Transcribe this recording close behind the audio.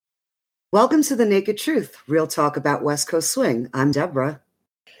Welcome to The Naked Truth, real talk about West Coast swing. I'm Deborah.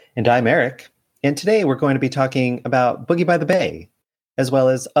 And I'm Eric. And today we're going to be talking about Boogie by the Bay, as well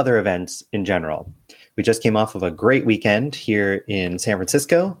as other events in general. We just came off of a great weekend here in San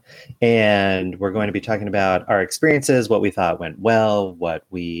Francisco, and we're going to be talking about our experiences, what we thought went well, what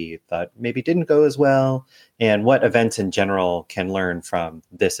we thought maybe didn't go as well, and what events in general can learn from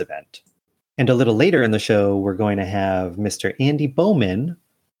this event. And a little later in the show, we're going to have Mr. Andy Bouman,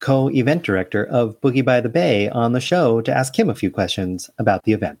 Co-Event Director of Boogie by the Bay, on the show to ask him a few questions about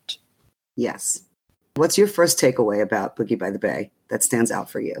the event. Yes. What's your first takeaway about Boogie by the Bay that stands out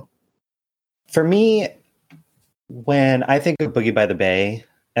for you? For me, when I think of Boogie by the Bay,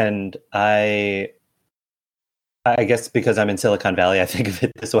 and I guess because I'm in Silicon Valley, I think of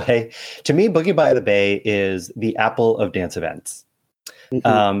it this way. To me, Boogie by the Bay is the Apple of dance events.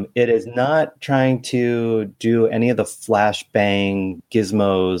 Mm-hmm. It is not trying to do any of the flashbang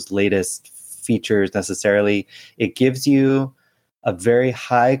gizmos, latest features necessarily. It gives you a very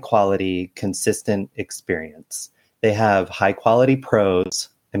high quality, consistent experience. They have high quality pros.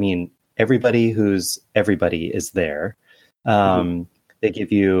 I mean, everybody is there. They give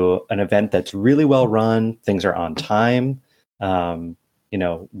you an event that's really well run. Things are on time.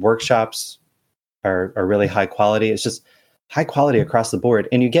 Workshops are really high quality. It's just high quality across the board,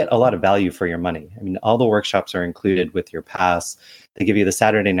 and you get a lot of value for your money. I mean, all the workshops are included with your pass. They give you the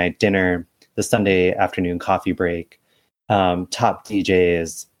Saturday night dinner, the Sunday afternoon coffee break, top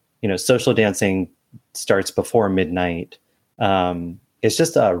DJs, social dancing starts before midnight. It's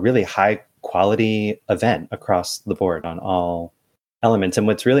just a really high quality event across the board on all elements. And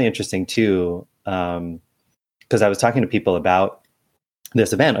what's really interesting too, because I was talking to people about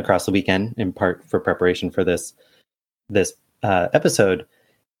this event across the weekend, in part for preparation for this episode,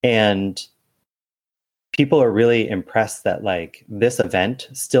 and people are really impressed that this event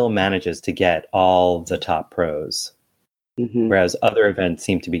still manages to get all the top pros, whereas other events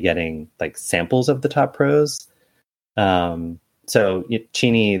seem to be getting samples of the top pros. So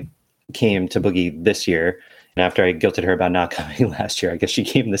Chini came to Boogie this year, and after I guilted her about not coming last year, I guess she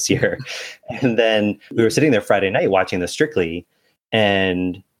came this year. And then we were sitting there Friday night watching the Strictly,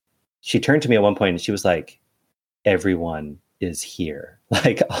 and she turned to me at one point and she was like, everyone is here.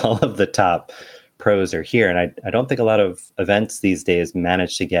 All of the top pros are here. And I don't think a lot of events these days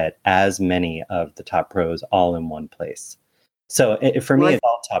manage to get as many of the top pros all in one place. So for me, it's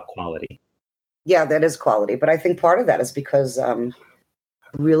all top quality. Yeah, that is quality. But I think part of that is because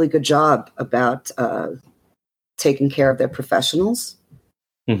really good job about taking care of their professionals.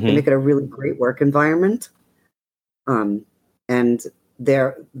 They make it a really great work environment. And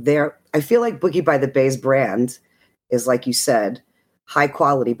I feel like Boogie by the Bay's brand is, like you said, high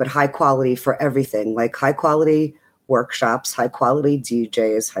quality, but high quality for everything, like high quality workshops, high quality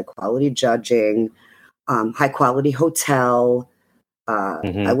DJs, high quality judging, high quality hotel.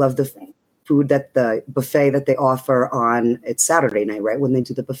 I love the food the buffet that they offer it's Saturday night, right? When they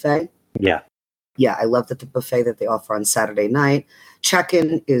do the buffet. Yeah. Yeah. I love that the buffet that they offer on Saturday night.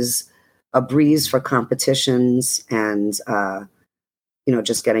 Check-in is a breeze for competitions and,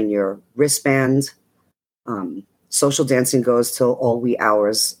 just getting your wristband. Social dancing goes till all wee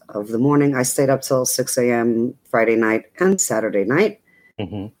hours of the morning. I stayed up till 6 a.m. Friday night and Saturday night,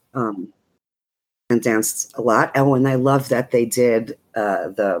 and danced a lot. Oh, and I love that they did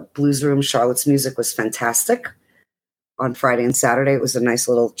the blues room. Charlotte's music was fantastic on Friday and Saturday. It was a nice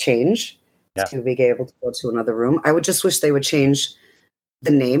little change to be able to go to another room. I would just wish they would change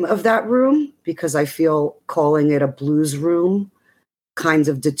the name of that room, because I feel calling it a blues room kind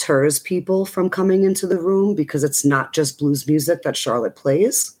of deters people from coming into the room, because it's not just blues music that Charlotte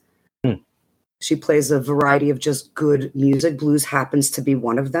plays. She plays a variety of just good music. Blues happens to be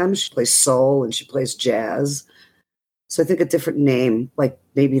one of them. She plays soul and she plays jazz. So I think a different name, like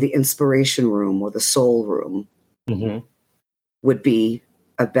maybe the Inspiration Room or the Soul Room, would be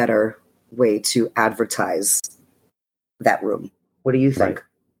a better way to advertise that room. What do you think? Right.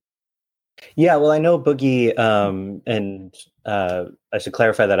 Yeah, well, I know Boogie, and I should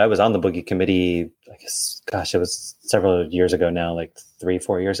clarify that I was on the Boogie committee, I guess, it was several years ago now,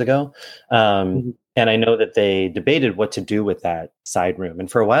 3-4 years ago. And I know that they debated what to do with that side room.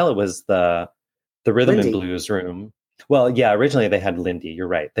 And for a while, it was the rhythm and blues room. Well, yeah, originally they had Lindy. You're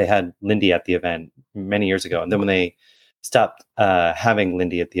right. They had Lindy at the event many years ago. And then when they stopped having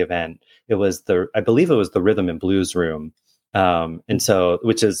Lindy at the event, I believe it was the rhythm and blues room. And so,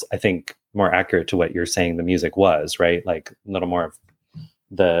 which is, I think, more accurate to what you're saying the music was, right? A little more of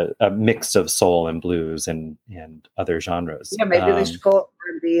a mix of soul and blues and other genres. Yeah, maybe they should call it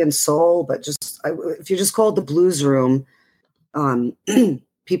R&B and soul, but if you just call it the blues room,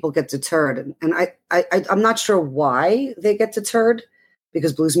 people get deterred, and I'm not sure why they get deterred,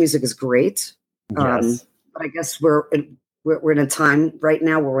 because blues music is great. Yes. But I guess we're in a time right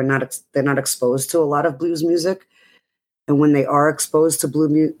now where they're not exposed to a lot of blues music. And when they are exposed to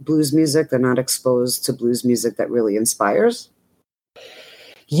blues music, they're not exposed to blues music that really inspires.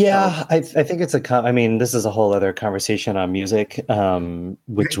 Yeah, I think it's I mean, this is a whole other conversation on music,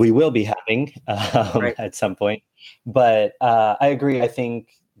 which we will be having at some point. But I agree. I think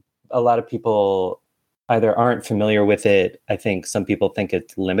a lot of people either aren't familiar with it. I think some people think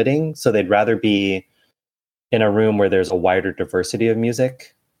it's limiting, so they'd rather be in a room where there's a wider diversity of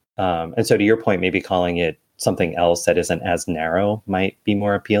music. And so to your point, maybe calling it something else that isn't as narrow might be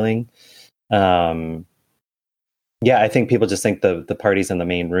more appealing. Yeah, I think people just think the party's in the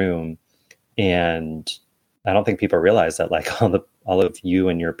main room, and I don't think people realize that like all of you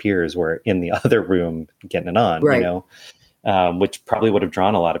and your peers were in the other room getting it on, you know, which probably would have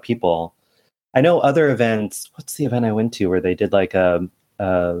drawn a lot of people. I know other events. What's the event I went to where they did like a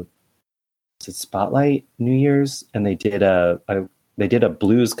Spotlight New Year's, and they did a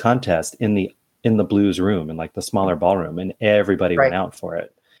blues contest in the blues room, in like the smaller ballroom, and everybody went out for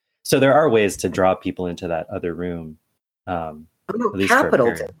it. So there are ways to draw people into that other room. At least Capitol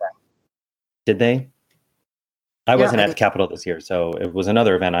did that. Did they? I wasn't at Capitol this year, so it was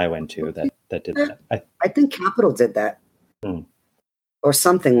another event I went to that did that. I think Capitol did that, or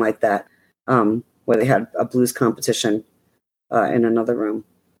something like that, where they had a blues competition in another room.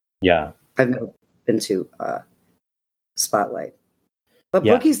 Yeah, I've never been to Spotlight, but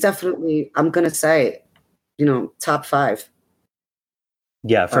Boogie's definitely, I'm going to say, top 5.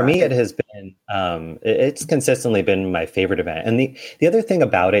 Yeah, for me, it has been, it's consistently been my favorite event. And the other thing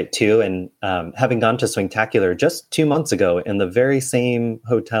about it too, and having gone to Swingtacular just 2 months ago in the very same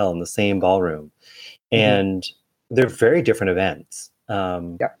hotel, in the same ballroom, and they're very different events.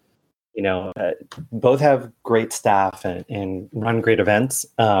 Both have great staff and run great events.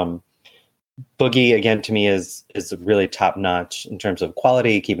 Boogie, again, to me is really top notch in terms of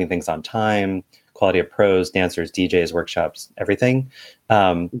quality, keeping things on time, quality of pros, dancers, DJs, workshops, everything.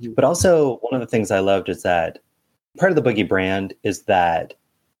 But also one of the things I loved is that part of the Boogie brand is that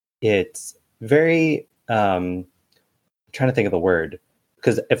it's very, I'm trying to think of the word,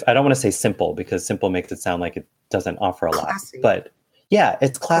 because if I don't want to say simple, because simple makes it sound like it doesn't offer a lot, but yeah,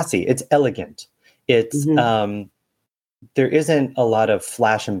 it's classy. It's elegant. It's, there isn't a lot of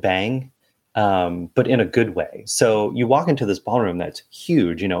flash and bang, but in a good way. So you walk into this ballroom that's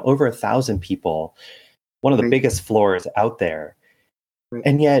huge, over 1,000 people, one of the biggest floors out there.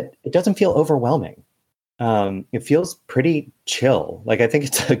 And yet it doesn't feel overwhelming. It feels pretty chill. Like, I think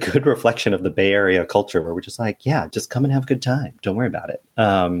it's a good reflection of the Bay Area culture where we're just like, yeah, just come and have a good time. Don't worry about it.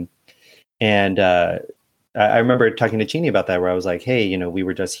 I remember talking to Jeannie about that, where I was like, hey, we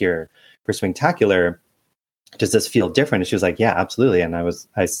were just here for Swingtacular. Does this feel different? And she was like, yeah, absolutely. And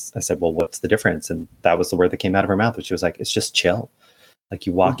I said, well, what's the difference? And that was the word that came out of her mouth, which she was like, it's just chill. Like,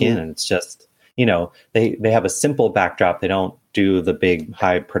 you walk in and it's just, they have a simple backdrop. They don't do the big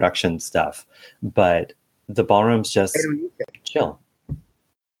high production stuff, but the ballroom's just chill.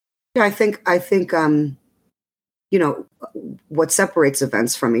 Yeah, I think, what separates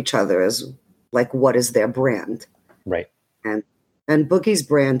events from each other is like, what is their brand? Right. And Boogie's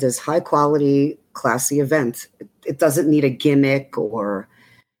brand is high quality, classy event. It doesn't need a gimmick or,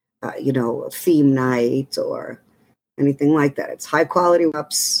 a theme night or anything like that. It's high quality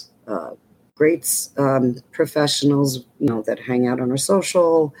reps, great professionals, that hang out on our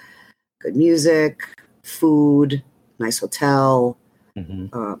social, good music, food, nice hotel,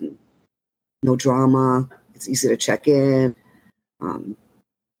 no drama. It's easy to check in.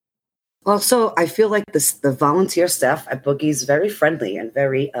 Also, I feel like the volunteer staff at Boogie is very friendly and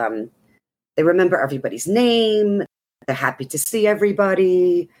very, they remember everybody's name. They're happy to see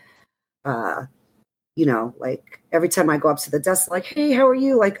everybody. Like every time I go up to the desk, like, hey, how are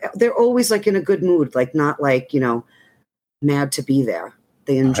you? Like, they're always like in a good mood, like not like, mad to be there.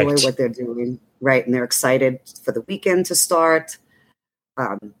 They enjoy what they're doing. Right. And they're excited for the weekend to start.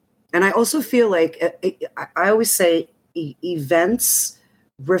 And I also feel like I always say events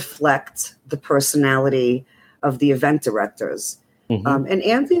reflect the personality of the event directors. And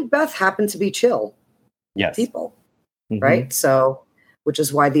Andy and Beth happen to be chill people, right? So, which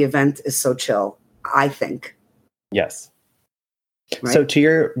is why the event is so chill, I think. Yes. Right? So to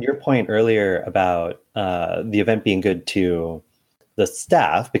your point earlier about the event being good to the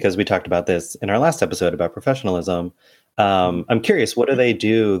staff, because we talked about this in our last episode about professionalism, I'm curious, what do they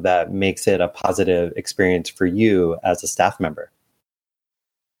do that makes it a positive experience for you as a staff member?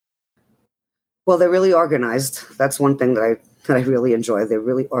 Well, they're really organized. That's one thing that that I really enjoy. They're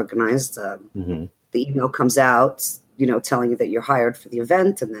really organized. The email comes out, telling you that you're hired for the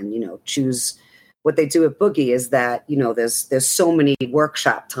event, and then, choose. What they do at Boogie is that, there's so many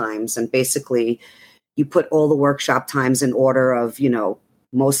workshop times, and basically you put all the workshop times in order of, the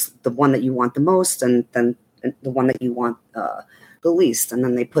one that you want the most, and then the one that you want the least. And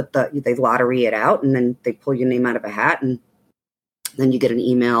then they lottery it out, and then they pull your name out of a hat, and then you get an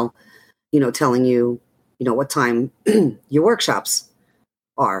email, telling you, what time your workshops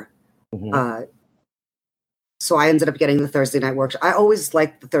are. So I ended up getting the Thursday night workshop. I always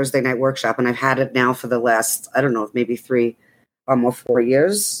liked the Thursday night workshop, and I've had it now for the last, I don't know, maybe 3 or 4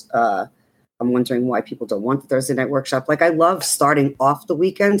 years. I'm wondering why people don't want the Thursday night workshop. Like, I love starting off the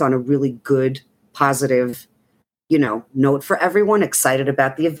weekend on a really good, positive, note for everyone, excited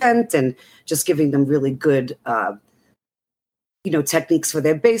about the event, and just giving them really good, techniques for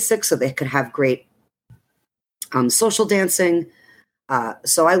their basics so they could have great social dancing.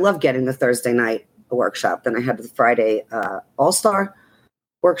 So I love getting the Thursday night workshop. Then I had the Friday All-Star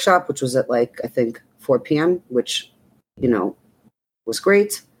workshop, which was at I think 4 p.m., which, was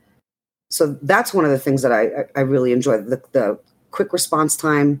great. So that's one of the things that I really enjoyed, the quick response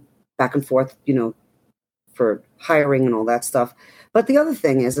time back and forth, for hiring and all that stuff. But the other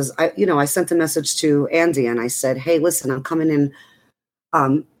thing is I sent a message to Andy, and I said, hey, listen, I'm coming in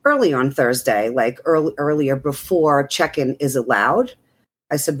early on Thursday, earlier before check-in is allowed.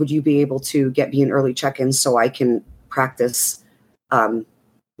 I said, would you be able to get me an early check-in so I can practice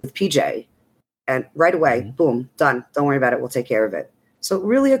with PJ? And right away, boom, done. Don't worry about it. We'll take care of it. So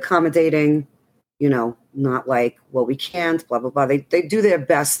really accommodating, not well, we can't, blah, blah, blah. They do their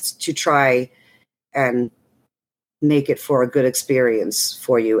best to try and make it for a good experience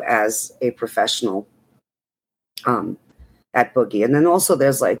for you as a professional at Boogie. And then also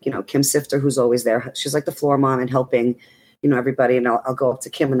there's Kim Sifter, who's always there. She's like the floor mom and helping, everybody. And I'll go up to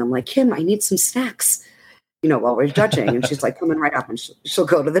Kim and I'm like, Kim, I need some snacks, while we're judging. And she's like, coming right up, and she'll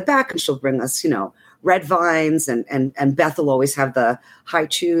go to the back and she'll bring us, red vines. And Beth will always have the high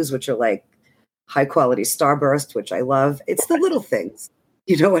chews, which are high quality Starburst, which I love. It's the little things,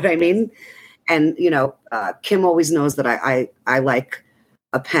 you know what I mean? And, Kim always knows that I like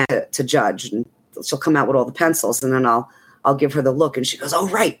a pen to judge, and she'll come out with all the pencils, and then I'll give her the look, and she goes, oh,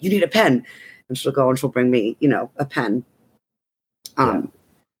 right, you need a pen. And she'll go and she'll bring me, a pen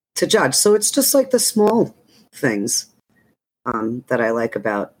to judge. So it's just the small things that I like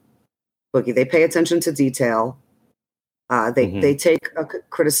about Boogie. They pay attention to detail. They take a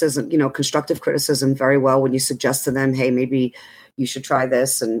criticism, constructive criticism very well when you suggest to them, hey, maybe you should try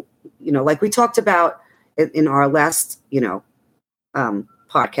this. And, like we talked about in our last,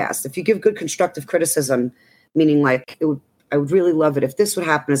 podcast, if you give good constructive criticism, meaning I would really love it if this would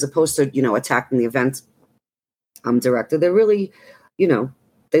happen, as opposed to, attacking the event director. They're really,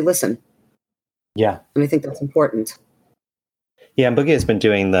 they listen. Yeah. And I think that's important. Yeah, and Boogie has been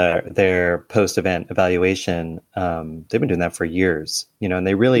doing their post-event evaluation. They've been doing that for years, and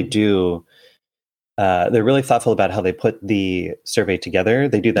they really do. They're really thoughtful about how they put the survey together.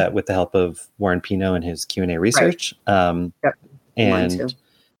 They do that with the help of Warren Pino and his Q&A research. Right. Yep. And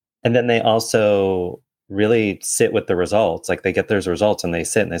then they also really sit with the results. They get those results and they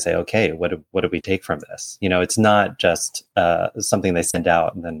sit and they say, okay, what do we take from this? It's not just something they send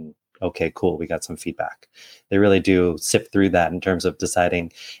out and then, okay, cool, we got some feedback. They really do sift through that in terms of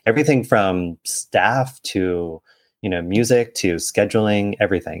deciding everything from staff to, music to scheduling,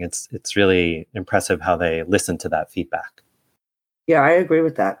 everything. It's really impressive how they listen to that feedback. Yeah, I agree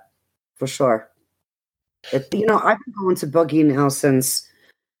with that for sure. I've been going to Boogie now since,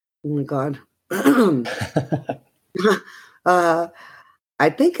 oh my God, I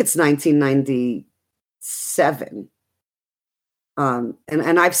think it's 1997.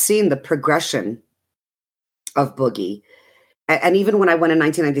 And I've seen the progression of Boogie. And even when I went in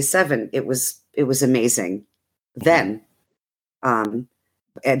 1997, it was amazing then. And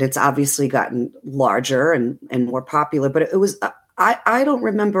it's obviously gotten larger and more popular, but it was, I don't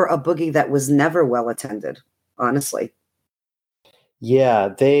remember a Boogie that was never well attended, honestly. Yeah,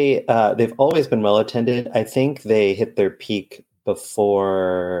 they've always been well attended. I think they hit their peak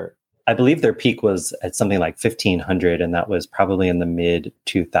before. I believe their peak was at something like 1,500, and that was probably in the mid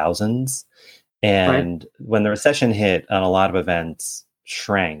 2000s. And when the recession hit, on a lot of events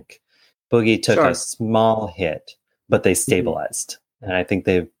shrank. Boogie took a small hit, but they stabilized, and I think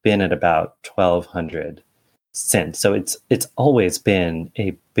they've been at about 1,200 since. So it's always been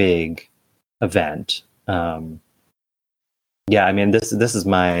a big event. Yeah, I mean, this is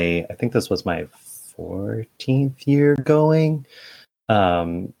I think this was my 14th year going.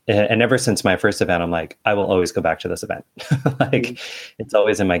 And ever since my first event, I'm like, I will always go back to this event. Like it's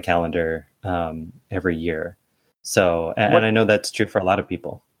always in my calendar every year. So, and I know that's true for a lot of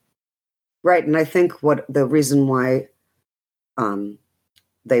people. Right. And I think what the reason why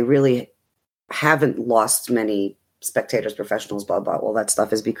they really haven't lost many spectators, professionals, blah, blah, all that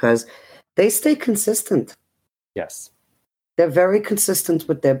stuff is because they stay consistent. Yes. They're very consistent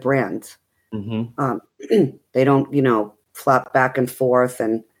with their brand. They don't, flap back and forth,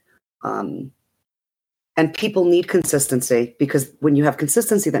 and people need consistency, because when you have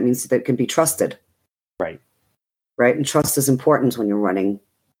consistency, that means that it can be trusted. Right. Right. And trust is important when you're running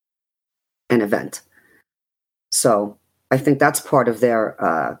an event. So I think that's part of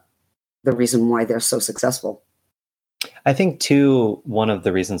the reason why they're so successful. I think too, one of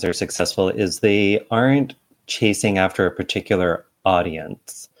the reasons they're successful is they aren't chasing after a particular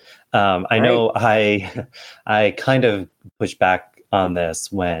audience. I know I kind of pushed back on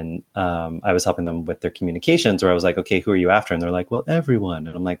this when I was helping them with their communications, where I was like, okay, who are you after? And they're like, well, everyone.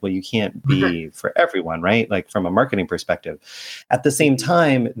 And I'm like, well, you can't be for everyone, right? Like from a marketing perspective. At the same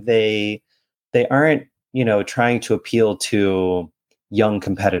time, they aren't, trying to appeal to young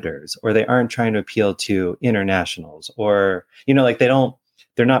competitors, or they aren't trying to appeal to internationals, or, like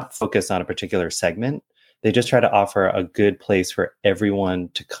they're not focused on a particular segment. They just try to offer a good place for everyone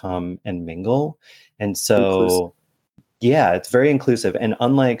to come and mingle. And so, yeah, it's very inclusive. And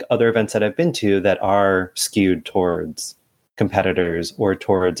unlike other events that I've been to that are skewed towards competitors or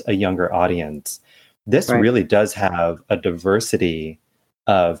towards a younger audience, this really does have a diversity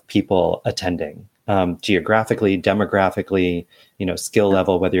of people attending, geographically, demographically, skill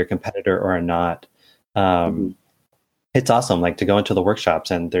level, whether you're a competitor or not. It's awesome, like to go into the workshops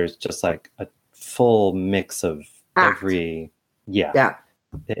and there's just like a full mix of every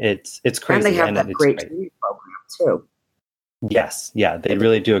it's crazy. And they have that great training program too. Yes, yeah, they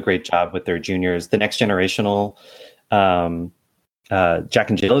really do a great job with their juniors. The next generational Jack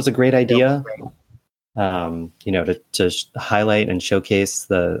and Jill is a great idea. To highlight and showcase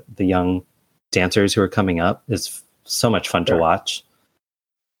the young dancers who are coming up is so much fun to watch.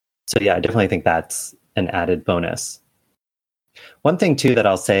 So yeah, I definitely think that's an added bonus. One thing too that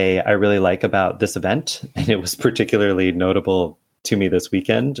I'll say I really like about this event, and it was particularly notable to me this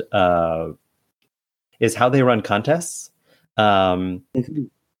weekend, is how they run contests. I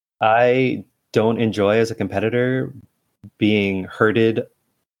don't enjoy as a competitor being herded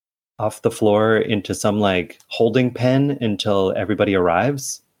off the floor into some like holding pen until everybody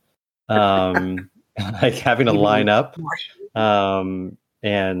arrives. Like having to line up.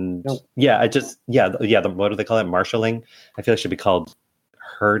 And what do they call it? Marshalling. I feel like it should be called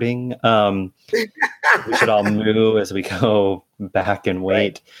herding. We should all move as we go back and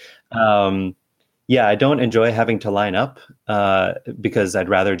wait. I don't enjoy having to line up because I'd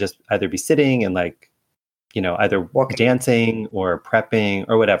rather just either be sitting and like, either dancing or prepping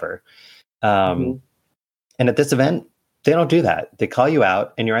or whatever. And at this event, they don't do that. They call you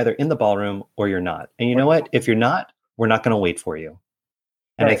out and you're either in the ballroom or you're not. And you know what? If you're not, we're not going to wait for you.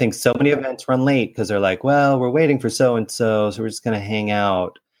 And I think so many events run late because they're like, well, we're waiting for so-and-so, so we're just going to hang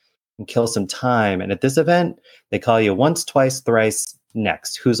out and kill some time. And at this event, they call you once, twice, thrice,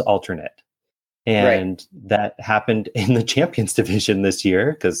 next. Who's alternate? And that happened in the champions division this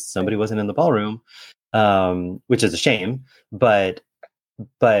year because somebody wasn't in the ballroom, which is a shame. But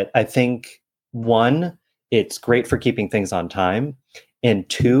I think, one, it's great for keeping things on time. And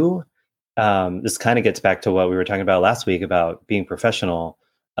two, this kind of gets back to what we were talking about last week about being professional.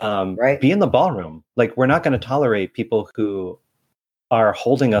 Be in the ballroom. Like, we're not going to tolerate people who are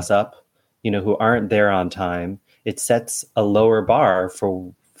holding us up, who aren't there on time. It sets a lower bar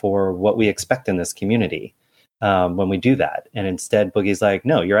for what we expect in this community when we do that. And instead, Boogie's like,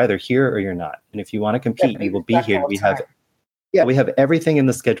 no, you're either here or you're not. And if you want to compete, you will be here. We have everything in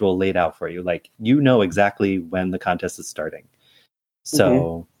the schedule laid out for you. Like, exactly when the contest is starting.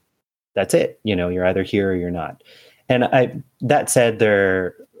 So that's it. You're either here or you're not. And that said,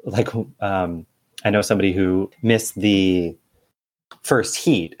 they're like, I know somebody who missed the first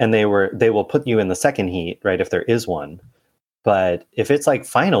heat and they will put you in the second heat, right? If there is one. But if it's like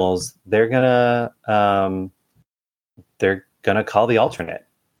finals, they're gonna call the alternate.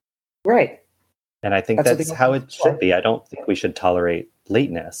 Right. And I think that's how it should be. I don't think we should tolerate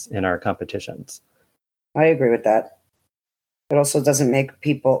lateness in our competitions. I agree with that. It also doesn't make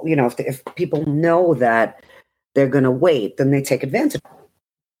people, if people know that they're going to wait, then they take advantage.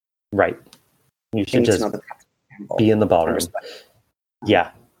 Right. You should just be in the ballroom.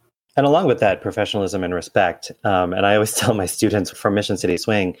 Yeah. And along with that, professionalism and respect. And I always tell my students from Mission City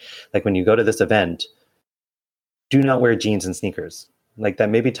Swing, like, when you go to this event, do not wear jeans and sneakers. like that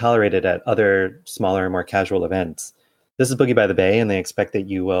may be tolerated at other smaller, more casual events. This is Boogie by the Bay, and they expect that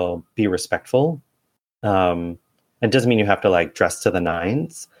you will be respectful. It doesn't mean you have to like dress to the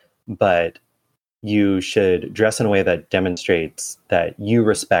nines, but you should dress in a way that demonstrates that you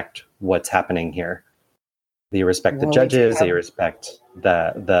respect what's happening here. That you respect the judges, that you respect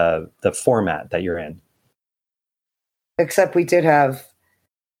the format that you're in. Except we did have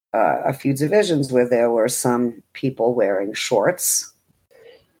a few divisions where there were some people wearing shorts.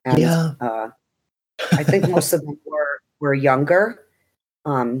 And, yeah. I think most of them were younger.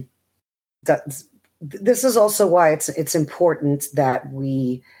 This is also why it's important that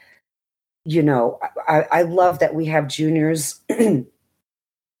we, I love that we have juniors in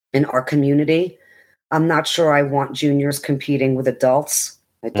our community. I'm not sure I want juniors competing with adults.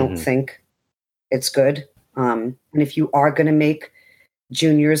 I don't think it's good. And if you are going to make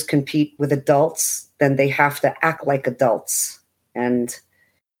juniors compete with adults, then they have to act like adults. And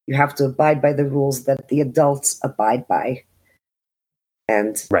you have to abide by the rules that the adults abide by.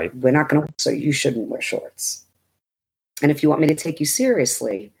 And we're not going to, so you shouldn't wear shorts. And if you want me to take you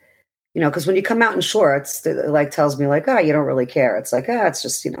seriously, because when you come out in shorts, it like tells me like, you don't really care. It's like, it's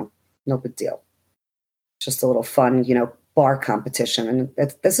just, no big deal. Just a little fun, bar competition.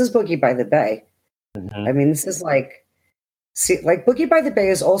 And this is Boogie by the Bay. I mean, this is like Boogie by the Bay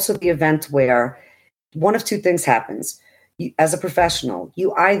is also the event where one of two things happens. As a professional,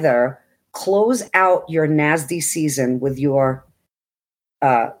 you either close out your NASD season with your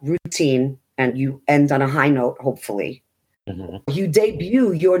routine and you end on a high note, hopefully. You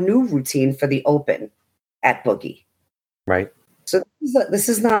debut your new routine for the Open at Boogie. Right. So this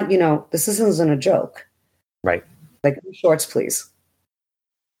is not, this isn't a joke. Right. Like, shorts, please.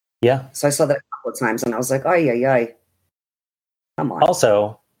 Yeah. So I saw that a couple of times and I was like, ay. Come on.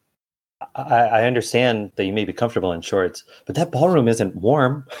 Also, I understand that you may be comfortable in shorts, but that ballroom isn't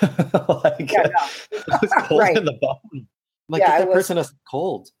warm. It was cold in the ballroom. Get that person a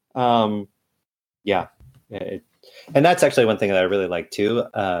cold. And that's actually one thing that I really like too.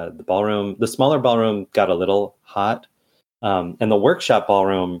 The ballroom, the smaller ballroom got a little hot. And the workshop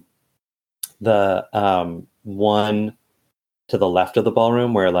ballroom, the one to the left of the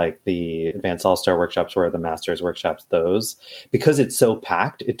ballroom where like the advanced all-star workshops were, the masters workshops, those, because it's so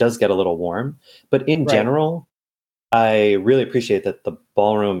packed, it does get a little warm. But in general, I really appreciate that the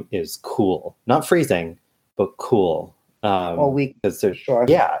ballroom is cool, not freezing, but cool. Because there's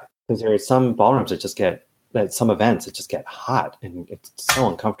because there are some ballrooms that just get some events that just get hot and it's so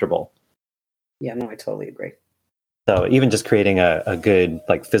uncomfortable. Yeah, no, I totally agree. So even just creating a good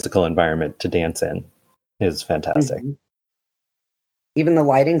like physical environment to dance in is fantastic. Even the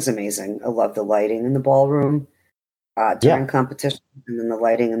lighting's amazing. I love the lighting in the ballroom during competition, and then the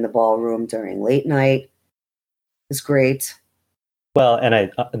lighting in the ballroom during late night is great. Well,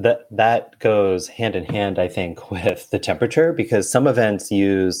 and that goes hand in hand, I think, with the temperature, because some events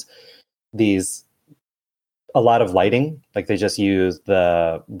use a lot of lighting, like they just use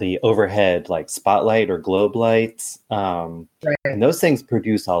the overhead like spotlight or globe lights, and those things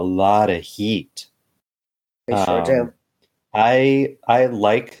produce a lot of heat. They sure do. I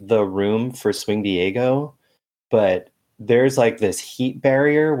like the room for Swing Diego, but there's like this heat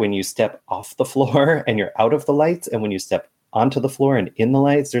barrier when you step off the floor and you're out of the lights, and when you step onto the floor and in the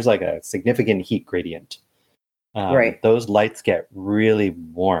lights, there's like a significant heat gradient. Those lights get really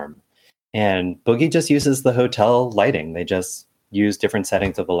warm, and Boogie just uses the hotel lighting. They just use different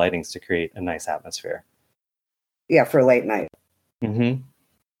settings of the lightings to create a nice atmosphere. Yeah, for late night. And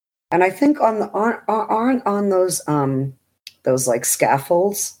I think aren't on those like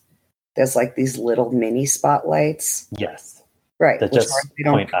scaffolds, there's like these little mini spotlights. Yes. Right. That just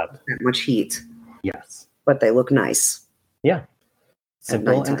point up. That much heat. Yes. But they look nice. Yeah.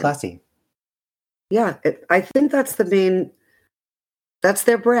 Simple and classy. Yeah. I think that's that's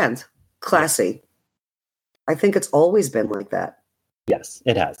their brand. Classy. Yes. I think it's always been like that. Yes,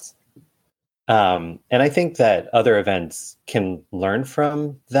 it has. And I think that other events can learn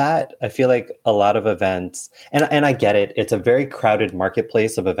from that. I feel like a lot of events, and I get it, it's a very crowded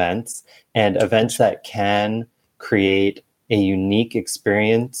marketplace of events, and events that can create a unique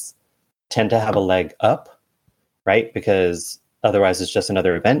experience tend to have a leg up, right? Because otherwise it's just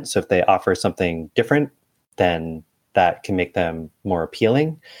another event. So if they offer something different, then that can make them more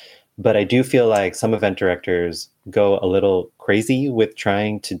appealing. But I do feel like some event directors go a little crazy with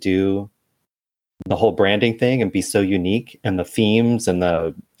trying to do the whole branding thing and be so unique, and the themes and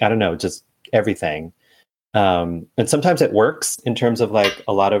just everything. And sometimes it works in terms of like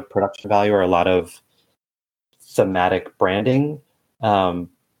a lot of production value or a lot of thematic branding. But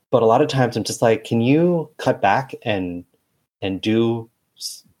a lot of times I'm just like, can you cut back and and do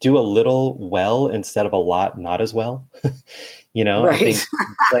a little well instead of a lot not as well. Right. I think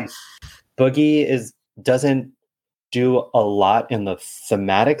like Boogie doesn't do a lot in the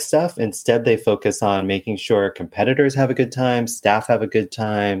thematic stuff. Instead, they focus on making sure competitors have a good time, staff have a good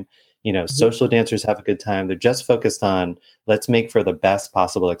time, social dancers have a good time. They're just focused on let's make for the best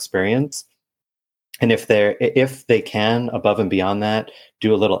possible experience. And if they can, above and beyond that,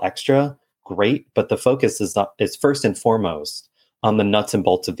 do a little extra, great. But the focus is first and foremost on the nuts and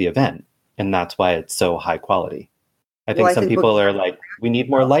bolts of the event. And that's why it's so high quality. I think some people are like, we need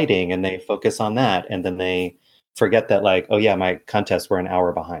more lighting, and they focus on that. And then they forget that, like, oh yeah, my contests were an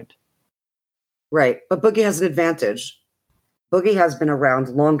hour behind. Right. But Boogie has an advantage. Boogie has been around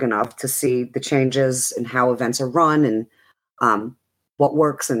long enough to see the changes in how events are run and what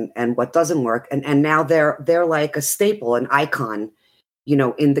works and what doesn't work. And now they're like a staple, an icon,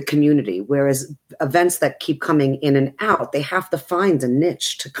 in the community. Whereas events that keep coming in and out, they have to find a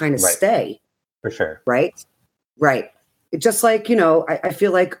niche to kind of stay. For sure. Right. Right. It's just like, I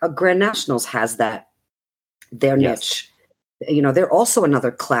feel like a Grand Nationals has their niche. They're also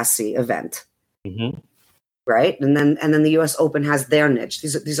another classy event. Mm-hmm. Right. And then the US Open has their niche.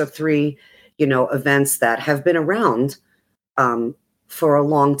 These are three, events that have been around for a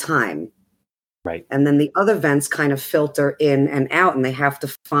long time. Right. And then the other events kind of filter in and out, and they have to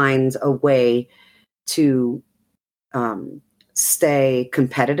find a way to stay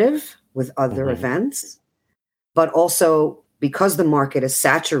competitive with other events. But also, because the market is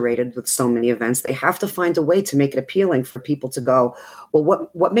saturated with so many events, they have to find a way to make it appealing for people to go, well,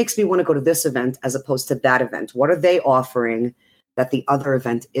 what makes me want to go to this event as opposed to that event? What are they offering that the other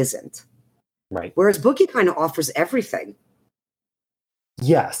event isn't? Right. Whereas Boogie kind of offers everything.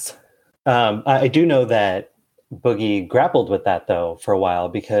 Yes. I do know that Boogie grappled with that, though, for a while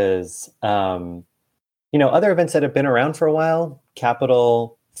because, other events that have been around for a while,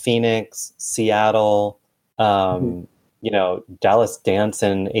 Capitol, Phoenix, Seattle, Dallas Dance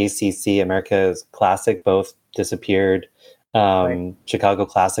and ACC, America's Classic, both disappeared. Chicago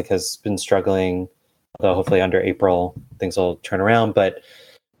Classic has been struggling, although hopefully under April things will turn around. But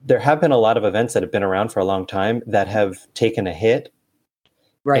there have been a lot of events that have been around for a long time that have taken a hit.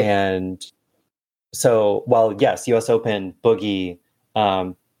 Right. And so while, yes, US Open, Boogie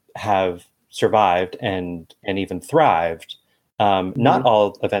have survived and even thrived, not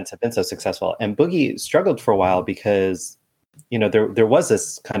all events have been so successful. And Boogie struggled for a while because, there was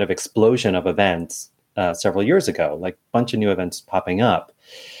this kind of explosion of events several years ago, like a bunch of new events popping up.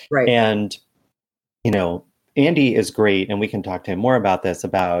 Right. And, Andy is great. And we can talk to him more about this,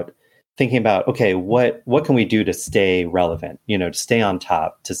 about thinking about, okay, what can we do to stay relevant, to stay on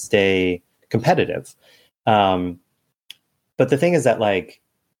top, to stay competitive. But the thing is that, like,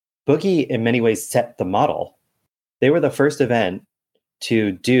 Boogie in many ways set the model. They were the first event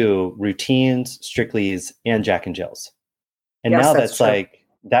to do routines, strictlies, and Jack and Jills. And now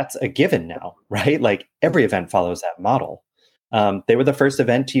that's a given now, right? Like every event follows that model. They were the first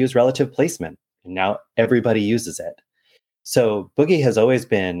event to use relative placement, and now everybody uses it. So Boogie has always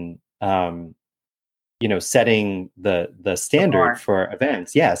been, setting the standard for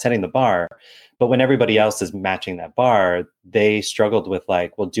events. Yeah, setting the bar. But when everybody else is matching that bar, they struggled with,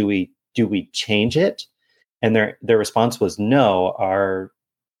 like, well, do we change it? And their response was no.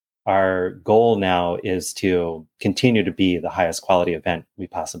 Our goal now is to continue to be the highest quality event we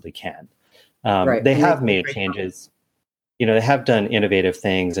possibly can. They have made changes. They have done innovative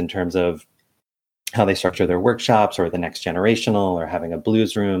things in terms of how they structure their workshops, or the next generational, or having a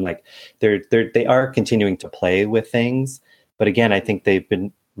blues room. Like they are continuing to play with things. But again, I think they've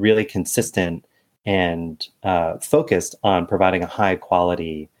been really consistent and focused on providing a high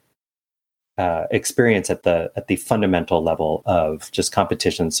quality experience at the fundamental level of just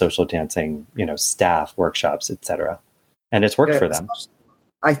competition, social dancing, staff, workshops, etc. And it's worked for them.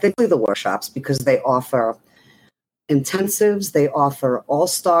 I think the workshops, because they offer intensives, they offer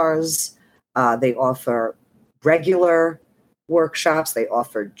all-stars, they offer regular workshops, they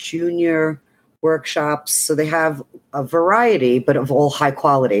offer junior workshops. So they have a variety, but of all high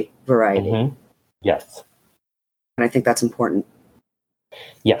quality variety. Yes. And I think that's important.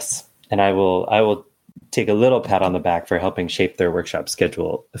 Yes. And I will take a little pat on the back for helping shape their workshop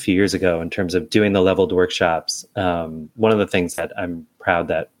schedule a few years ago in terms of doing the leveled workshops. One of the things that I'm proud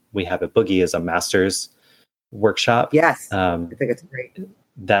that we have at Boogie is a master's workshop. Yes. I think it's great.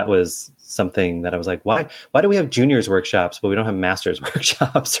 That was something that I was like, why do we have juniors workshops, but we don't have masters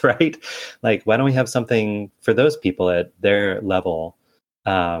workshops, right? Like, why don't we have something for those people at their level,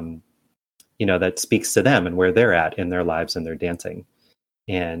 that speaks to them and where they're at in their lives and their dancing.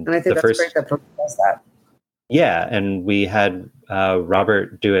 And I think that's great that Boogie does that. Yeah, and we had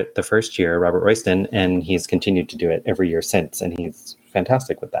Robert do it the first year, Robert Royston, and he's continued to do it every year since, and he's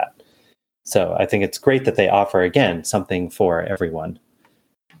fantastic with that. So I think it's great that they offer, again, something for everyone.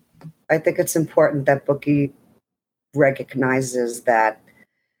 I think it's important that Boogie recognizes that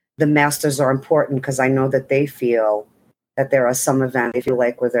the masters are important, because I know that they feel that there are some events they feel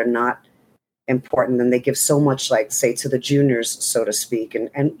like where they're not important, and they give so much, like, say, to the juniors, so to speak.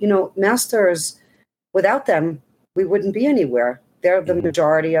 And masters, without them, we wouldn't be anywhere. They're the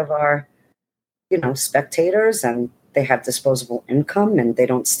majority of our, spectators, and they have disposable income, and they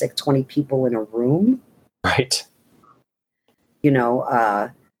don't stick 20 people in a room. Right.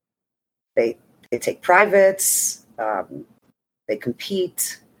 They take privates. They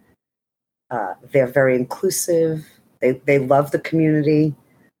compete. They're very inclusive. They love the community.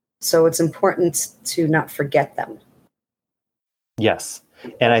 So it's important to not forget them. Yes.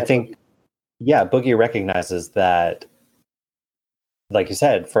 And I think, Boogie recognizes that, like you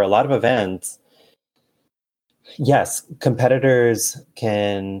said, for a lot of events, yes, competitors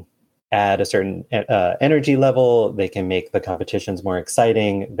can add a certain energy level. They can make the competitions more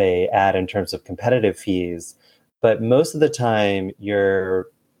exciting. They add in terms of competitive fees. But most of the time, your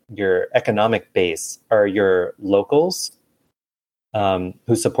economic base are your locals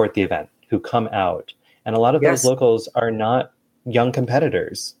who support the event, who come out. And a lot of those locals are not young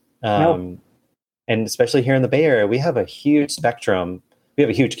competitors. No. And especially here in the Bay Area, we have a huge spectrum. We have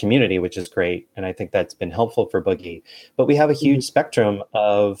a huge community, which is great. And I think that's been helpful for Boogie. But we have a huge spectrum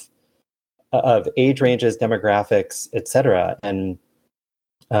of age ranges, demographics, et cetera. And,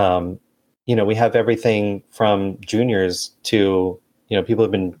 we have everything from juniors to, people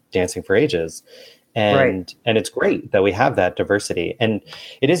who've been dancing for ages. And it's great that we have that diversity. And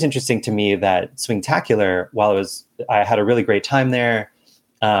it is interesting to me that Swingtacular, while I had a really great time there,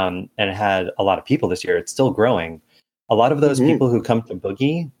 and it had a lot of people this year, it's still growing. A lot of those people who come to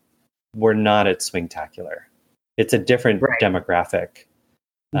Boogie were not at Swingtacular. It's a different demographic.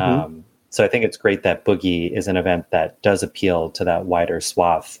 So I think it's great that Boogie is an event that does appeal to that wider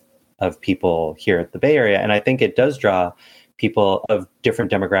swath of people here at the Bay Area. And I think it does draw people of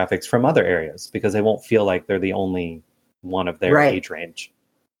different demographics from other areas, because they won't feel like they're the only one of their age range.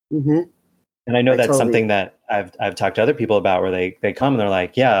 And I know that's something that I've talked to other people about, where they come and they're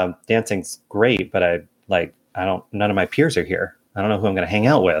like, yeah, dancing's great, but none of my peers are here. I don't know who I'm going to hang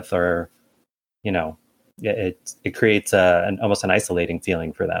out with, or, it creates almost an isolating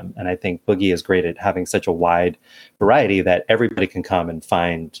feeling for them. And I think Boogie is great at having such a wide variety that everybody can come and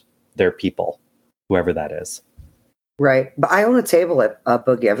find their people, whoever that is. Right. But I own a table at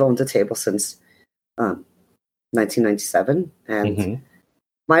Boogie. I've owned a table since 1997. And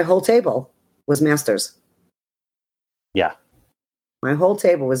my whole table was masters. Yeah. My whole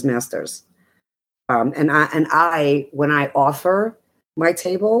table was masters. And I, when I offer my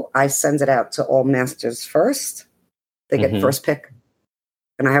table, I send it out to all masters first. They get first pick.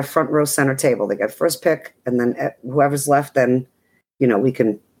 And I have front row center table. They get first pick. And then whoever's left, then, we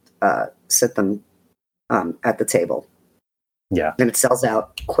can sit them at the table. Yeah. And it sells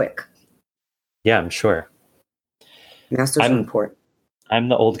out quick. Yeah, I'm sure. Masters are important. I'm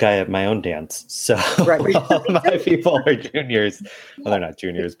the old guy at my own dance. So all my people are juniors. Well, they're not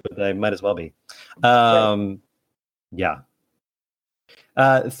juniors, but they might as well be. Yeah.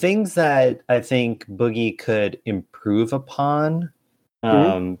 Things that I think Boogie could improve upon,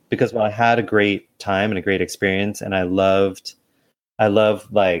 because while I had a great time and a great experience, and I loved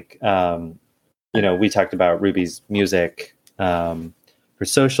like, we talked about Ruby's music for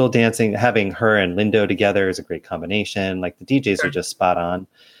social dancing. Having her and Lindo together is a great combination. Like, the DJs are just spot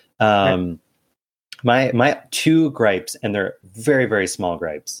on. My two gripes, and they're very, very small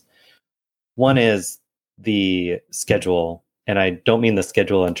gripes. One is the schedule. And I don't mean the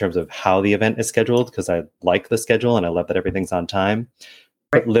schedule in terms of how the event is scheduled, because I like the schedule and I love that everything's on time.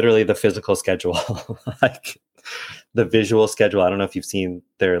 But literally the physical schedule, like the visual schedule. I don't know if you've seen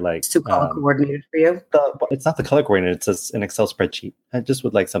their, like, it's too color coordinated for you. It's not the color coordinated. It's just an Excel spreadsheet. I just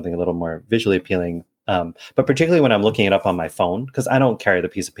would like something a little more visually appealing. But particularly when I'm looking it up on my phone, because I don't carry the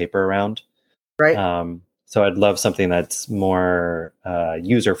piece of paper around. Right. So I'd love something that's more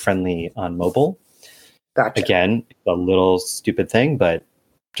user friendly on mobile. Gotcha. Again, a little stupid thing, but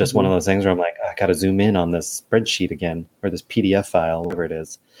just one of those things where I'm like, I got to zoom in on this spreadsheet again, or this PDF file, whatever it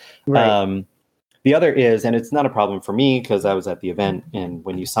is. Right. The other is, and it's not a problem for me because I was at the event, and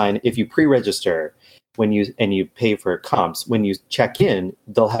when you sign, if you pre-register, and you pay for comps, when you check in,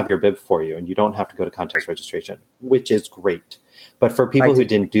 they'll have your bib for you, and you don't have to go to contest registration, which is great. But for people who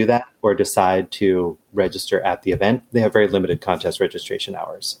didn't do that or decide to register at the event, they have very limited contest registration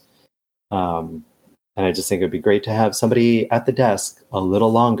hours. And I just think it would be great to have somebody at the desk a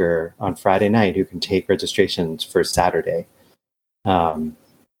little longer on Friday night who can take registrations for Saturday. That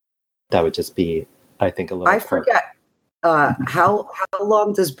would just be, I think, a little. I forget. How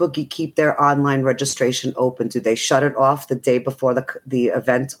long does Boogie keep their online registration open? Do they shut it off the day before the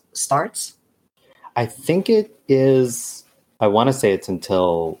event starts? I think it is. I want to say it's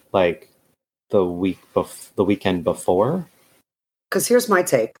until like the weekend before. Because here's my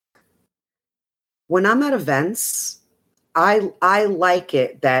take. When I'm at events, I like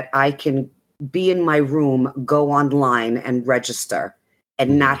it that I can be in my room, go online and register,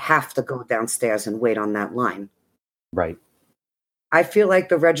 and not have to go downstairs and wait on that line. Right. I feel like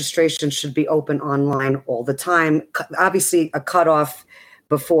the registration should be open online all the time. Obviously, a cutoff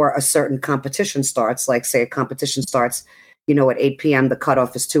before a certain competition starts, like say a competition starts, at 8 p.m., the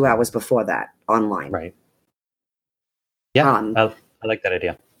cutoff is 2 hours before that online. Right. Yeah, I like that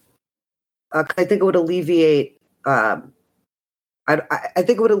idea. I think it would alleviate. I think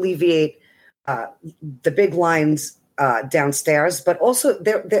it would alleviate the big lines downstairs, but also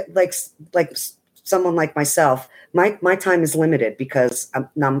they're like someone like myself. My time is limited because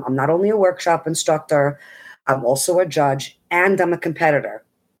I'm not only a workshop instructor, I'm also a judge and I'm a competitor,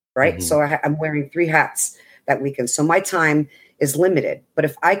 right? Mm-hmm. So I'm wearing 3 hats that weekend. So my time is limited. But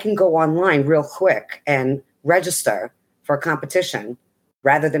if I can go online real quick and register for a competition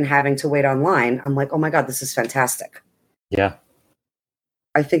rather than having to wait online, I'm like, oh my God, this is fantastic. Yeah.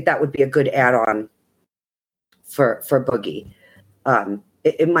 I think that would be a good add-on for Boogie.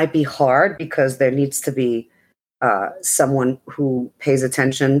 It might be hard because there needs to be someone who pays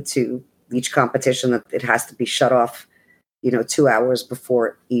attention to each competition, that it has to be shut off, 2 hours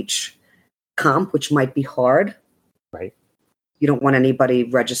before each comp, which might be hard. Right. You don't want anybody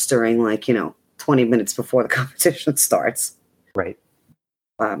registering 20 minutes before the competition starts. Right.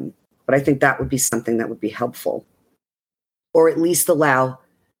 But I think that would be something that would be helpful, or at least allow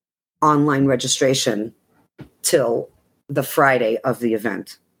online registration till the Friday of the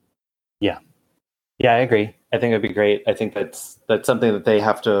event. Yeah. Yeah, I agree. I think it'd be great. I think that's something that they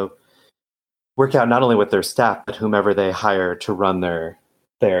have to work out, not only with their staff, but whomever they hire to run their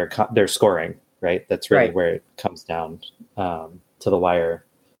scoring, right? That's really where it comes down to the wire.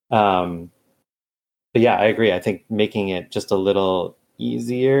 But yeah, I agree. I think making it just a little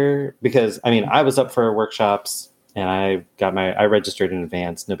easier, because I was up for workshops and I registered in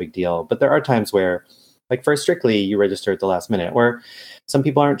advance, no big deal. But there are times where, like for Strictly, you register at the last minute, or some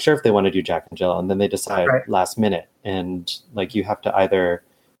people aren't sure if they want to do Jack and Jill, and then they decide last minute. And like you have to either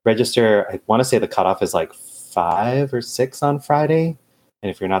register, I want to say the cutoff is like 5 or 6 on Friday. And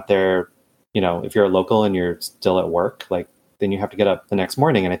if you're not there, if you're a local and you're still at work, then you have to get up the next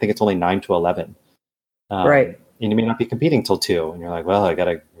morning. And I think it's only 9 to 11. And you may not be competing till 2. And you're like, well, I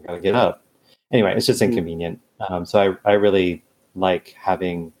gotta get up. Anyway, it's just inconvenient. So I really like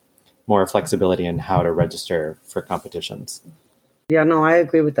having more flexibility in how to register for competitions. Yeah, no, I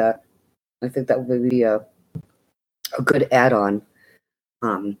agree with that. I think that would be a good add-on.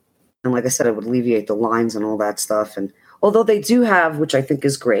 And like I said, it would alleviate the lines and all that stuff. And although they do have, which I think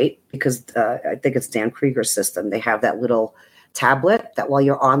is great, because I think it's Dan Krieger's system, they have that little tablet that while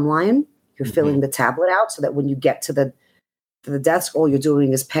you're online, you're filling the tablet out, so that when you get to the desk, all you're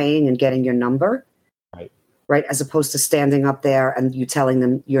doing is paying and getting your number. Right, as opposed to standing up there and you telling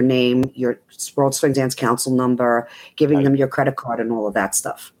them your name, your World Swing Dance Council number, giving them your credit card and all of that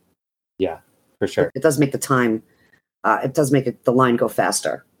stuff. Yeah, for sure. It does make the time, it does make the line go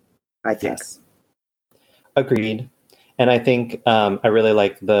faster, I think. Yes. Agreed. And I think I really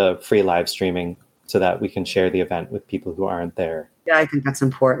like the free live streaming so that we can share the event with people who aren't there. Yeah, I think that's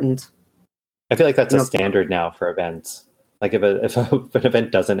important. I feel like that's a standard now for events. Like if an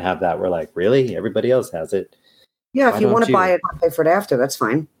event doesn't have that, we're like, really? Everybody else has it. Yeah, if you want to buy it and pay for it after, that's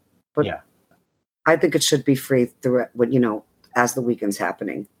fine. But yeah, I think it should be free through as the weekend's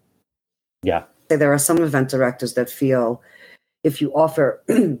happening. Yeah. There are some event directors that feel if you offer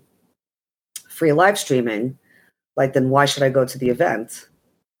free live streaming, then why should I go to the event?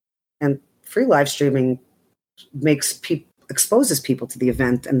 And free live streaming exposes people to the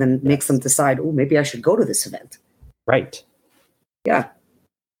event and then makes them decide, oh, maybe I should go to this event. Right. Yeah.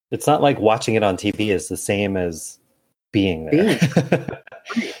 It's not like watching it on TV is the same as being there.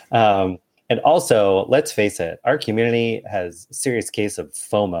 And also, let's face it, our community has a serious case of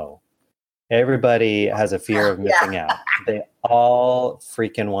FOMO. Everybody has a fear of missing out. They all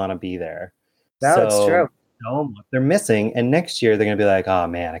freaking want to be there. That's true. They're missing, and next year they're going to be like, oh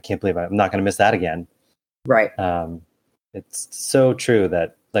man, I can't believe I'm not going to miss that again. Right. It's so true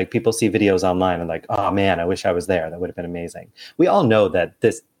that people see videos online and like, oh man, I wish I was there. That would have been amazing. We all know that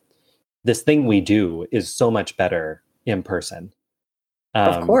this this thing we do is so much better in person.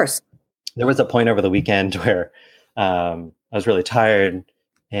 Of course. There was a point over the weekend where I was really tired,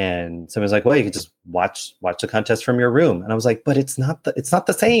 and someone was like, "Well, you could just watch the contest from your room." And I was like, "But it's not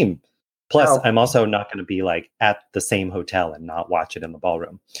the same." Plus, I'm also not going to be like at the same hotel and not watch it in the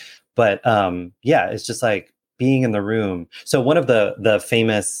ballroom. But yeah, it's just like being in the room. So one of the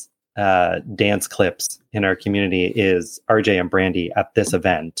famous dance clips in our community is RJ and Brandy at this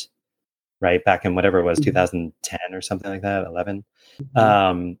event, right back in whatever it was, 2010 or something like that, 11.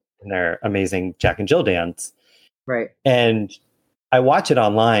 And their amazing Jack and Jill dance. Right. And I watch it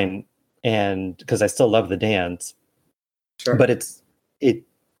online, and because I still love the dance, sure. But it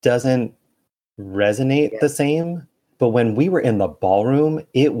doesn't resonate the same. But when we were in the ballroom,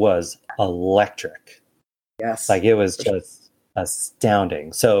 it was electric. Yes. Like it was just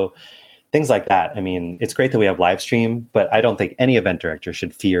astounding. So things like that. I mean, it's great that we have live stream, but I don't think any event director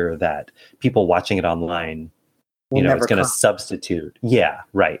should fear that people watching it online, it's going to substitute. Yeah,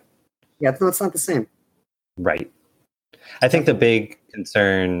 right. Yeah, no, it's not the same. Right. I think the big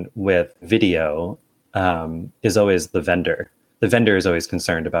concern with video is always the vendor. The vendor is always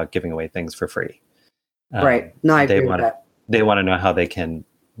concerned about giving away things for free. Right. No, I agree with that. They want to know how they can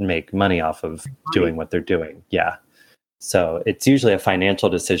make money off of doing what they're doing. Yeah. So it's usually a financial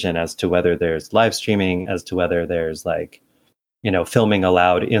decision as to whether there's live streaming, as to whether there's filming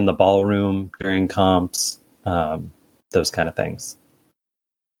allowed in the ballroom during comps, those kind of things.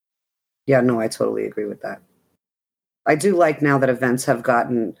 Yeah, no, I totally agree with that. I do like now that events have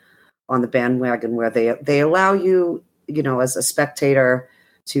gotten on the bandwagon where they allow you, as a spectator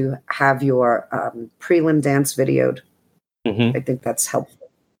to have your prelim dance videoed. I think that's helpful.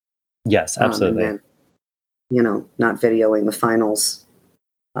 Yes, absolutely. And then, not videoing the finals.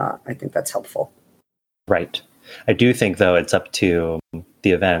 I think that's helpful. Right. I do think, though, it's up to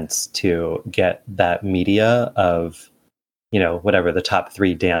the events to get that media of, whatever the top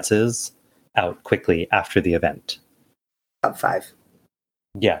 3 dances out quickly after the event. Top 5.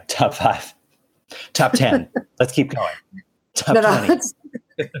 Yeah, top 5. Top 10. Let's keep going. Top 20.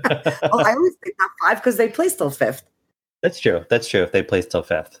 I always think top 5 because they place till 5th. That's true. If they place till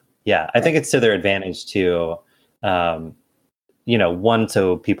 5th. Yeah, I think it's to their advantage to, one,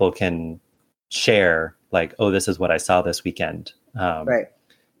 so people can share like, oh, this is what I saw this weekend. Right.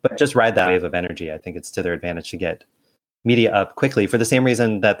 But just ride that wave of energy. I think it's to their advantage to get media up quickly for the same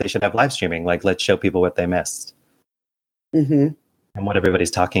reason that they should have live streaming. Like, let's show people what they missed. And what everybody's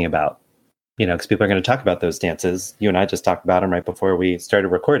talking about. Because people are going to talk about those dances. You and I just talked about them right before we started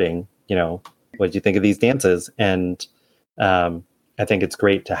recording. What did you think of these dances? And I think it's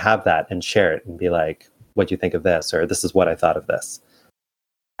great to have that and share it and be like, what do you think of this? Or this is what I thought of this.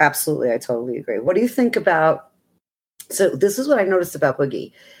 Absolutely. I totally agree. What do you think about, so this is what I noticed about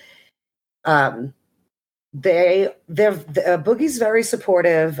Boogie. Boogie's very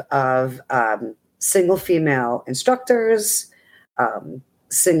supportive of single female instructors,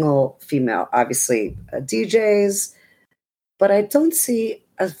 single female, obviously, DJs, but I don't see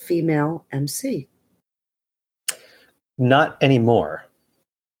a female MC. Not anymore.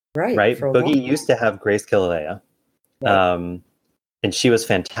 Right. Boogie used to have Grace Killalea, and she was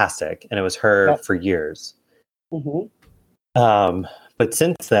fantastic, and it was her for years. But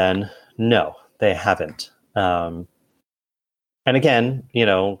since then, no, they haven't. And again,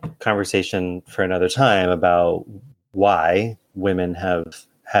 conversation for another time about why women have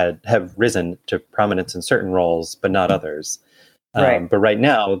risen to prominence in certain roles, but not others. But right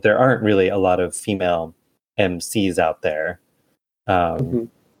now, there aren't really a lot of female MCs out there.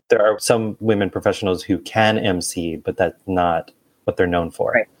 There are some women professionals who can MC, but that's not what they're known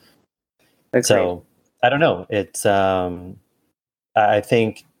for. Right. So I don't know. It's I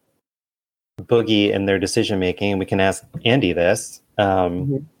think Boogie in their decision making, we can ask Andy this,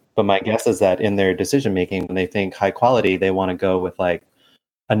 but my guess is that in their decision making, when they think high quality, they want to go with like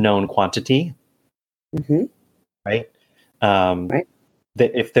a known quantity, right?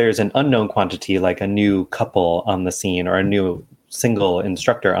 That if there's an unknown quantity, like a new couple on the scene or a new single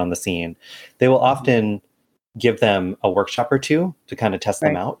instructor on the scene, they will often give them a workshop or two to kind of test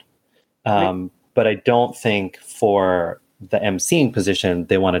them out. But I don't think for the emceeing position,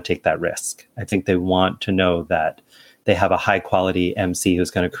 they want to take that risk. I think they want to know that they have a high quality MC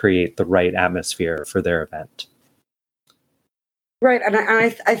who's going to create the right atmosphere for their event. Right. And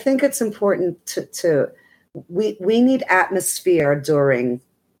I think it's important to we need atmosphere during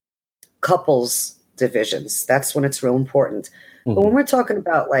couples divisions. That's when it's real important. But when we're talking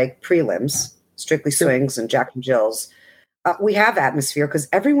about like prelims, Strictly Swings and Jack and Jill's, we have atmosphere because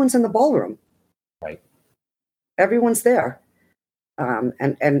everyone's in the ballroom. Right. Everyone's there.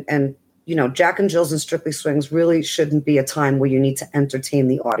 And Jack and Jill's and Strictly Swings really shouldn't be a time where you need to entertain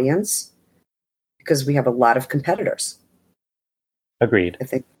the audience because we have a lot of competitors. Agreed. I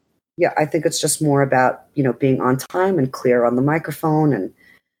think it's just more about, being on time and clear on the microphone and,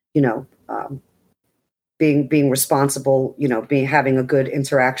 being responsible, having a good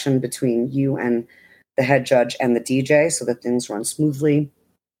interaction between you and the head judge and the DJ so that things run smoothly.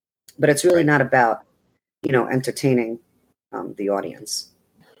 But it's really not about, entertaining the audience.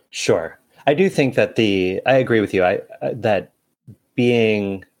 Sure. I do think that I agree with you. That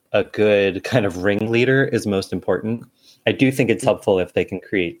being a good kind of ringleader is most important. I do think it's helpful if they can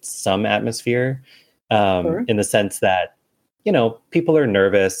create some atmosphere in the sense that, people are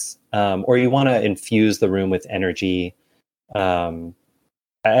nervous or you want to infuse the room with energy. And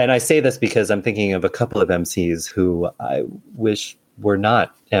I say this because I'm thinking of a couple of MCs who I wish were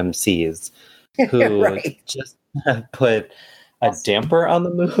not MCs, who just put a damper on the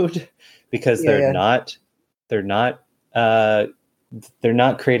mood because they're not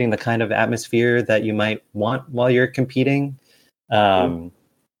creating the kind of atmosphere that you might want while you're competing.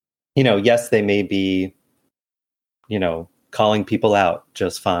 Yes, they may be, calling people out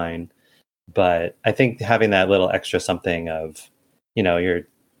just fine. But I think having that little extra something of, you're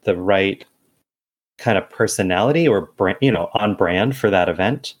the right kind of personality or brand, on brand for that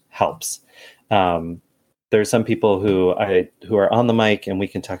event helps. There's some people who are on the mic, and we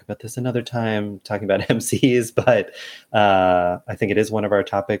can talk about this another time, talking about MCs, but I think it is one of our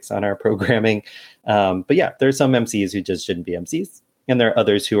topics on our programming. But yeah, there's some MCs who just shouldn't be MCs. And there are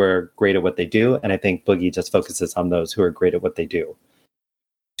others who are great at what they do. And I think Boogie just focuses on those who are great at what they do.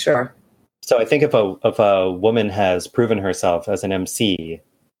 Sure. So I think if a woman has proven herself as an MC,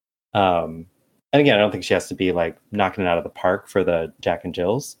 and again, I don't think she has to be like knocking it out of the park for the Jack and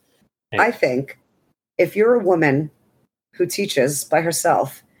Jills. I think if you're a woman who teaches by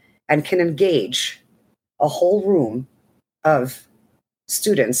herself and can engage a whole room of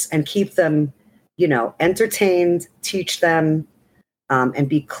students and keep them, entertained, teach them, and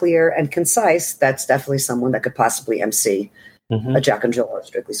be clear and concise, that's definitely someone that could possibly MC a Jack and Jill or a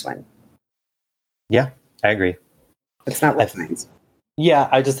Strictly Swing. Yeah, I agree. It's not rocket science. Yeah,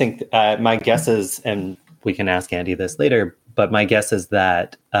 I just think my guess is, and we can ask Andy this later, but my guess is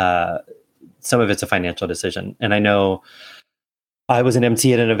that some of it's a financial decision. And I know I was an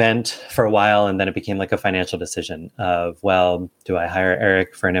MC at an event for a while, and then it became like a financial decision of, well, do I hire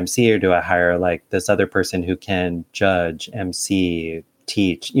Eric for an MC or do I hire like this other person who can judge, MC,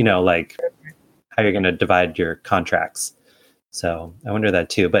 teach, like how you're going to divide your contracts. So I wonder that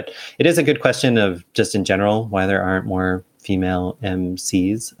too. But it is a good question of just in general, why there aren't more female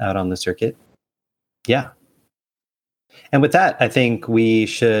MCs out on the circuit. Yeah. And with that, I think we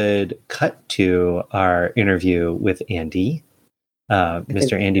should cut to our interview with Andy,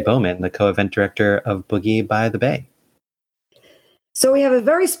 Mr. Andy Bouman, the co-event director of Boogie by the Bay. So we have a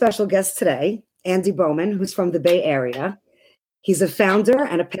very special guest today, Andy Bouman, who's from the Bay Area. He's a founder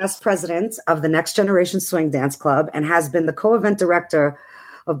and a past president of the Next Generation Swing Dance Club and has been the co-event director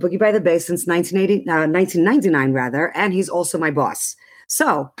of Boogie by the Bay since 1999, rather, and he's also my boss.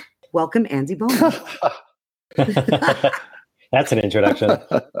 So welcome, Andy Bouman. That's an introduction.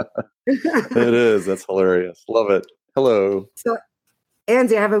 It is. That's hilarious. Love it. Hello. So,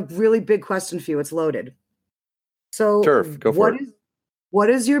 Andy, I have a really big question for you. It's loaded. So, sure, go for it. What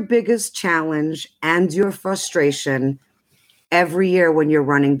is your biggest challenge and your frustration every year when you're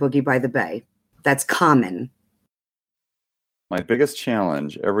running Boogie by the Bay? That's common. My biggest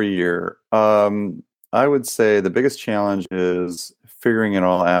challenge every year, I would say the biggest challenge is figuring it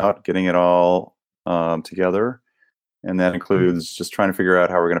all out, getting it all together. And that includes just trying to figure out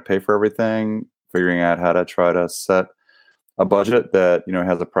how we're going to pay for everything, figuring out how to try to set a budget that,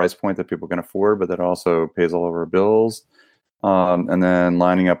 has a price point that people can afford, but that also pays all of our bills. And then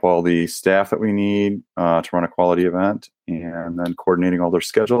lining up all the staff that we need to run a quality event, and then coordinating all their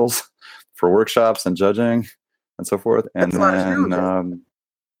schedules for workshops and judging and so forth. And then,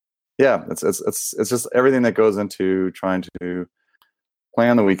 it's just everything that goes into trying to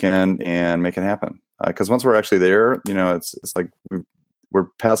plan the weekend and make it happen. Because once we're actually there, it's like we're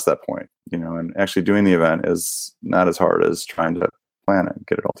past that point, and actually doing the event is not as hard as trying to plan it and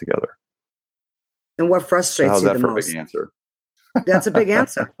get it all together. And what frustrates you the most? How's that for a big answer? That's a big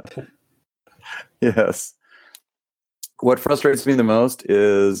answer. Yes. What frustrates me the most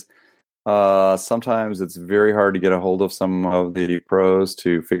is sometimes it's very hard to get a hold of some of the pros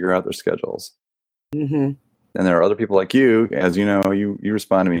to figure out their schedules. Mm-hmm. And there are other people like you, as you know, you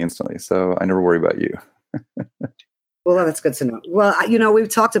respond to me instantly. So I never worry about you. Well, that's good to know. Well, we've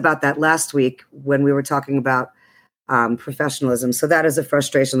talked about that last week when we were talking about professionalism. So that is a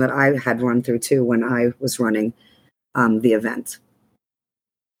frustration that I had run through too when I was running the event.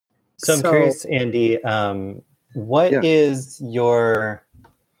 So I'm curious, Andy, what is your,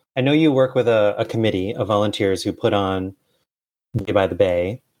 I know you work with a committee of volunteers who put on Day by the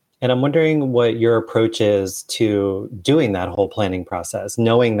Bay, and I'm wondering what your approach is to doing that whole planning process,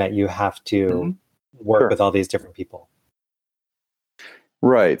 knowing that you have to work with all these different people.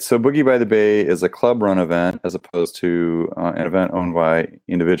 Right. So Boogie by the Bay is a club-run event as opposed to an event owned by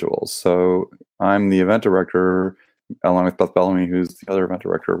individuals. So I'm the event director, along with Beth Bellamy, who's the other event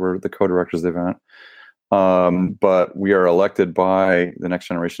director. We're the co-directors of the event. But we are elected by the next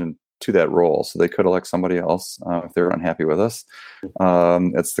generation to that role. So they could elect somebody else if they're unhappy with us.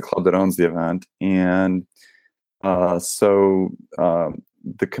 It's the club that owns the event. And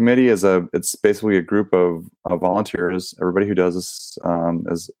the committee it's basically a group of volunteers. Everybody who does this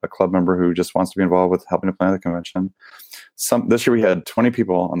is a club member who just wants to be involved with helping to plan the convention. This year we had 20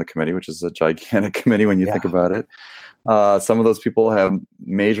 people on the committee, which is a gigantic committee when you think about it. Some of those people have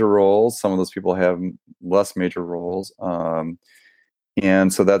major roles. Some of those people have less major roles.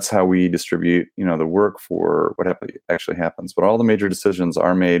 And so that's how we distribute, the work for what actually happens. But all the major decisions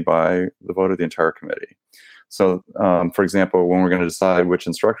are made by the vote of the entire committee. So, for example, when we're going to decide which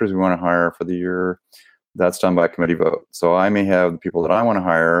instructors we want to hire for the year, that's done by committee vote. So I may have the people that I want to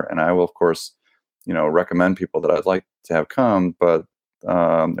hire, and I will, of course, recommend people that I'd like to have come, but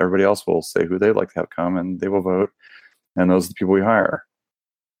everybody else will say who they'd like to have come, and they will vote, and those are the people we hire.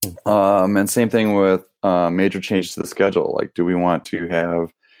 And same thing with major changes to the schedule. Like, do we want to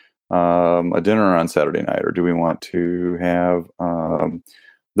have a dinner on Saturday night, or do we want to have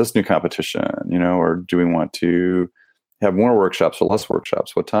this new competition, or do we want to have more workshops or less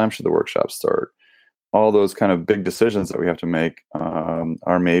workshops? What time should the workshops start? All those kind of big decisions that we have to make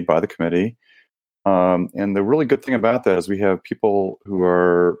are made by the committee. And the really good thing about that is we have people who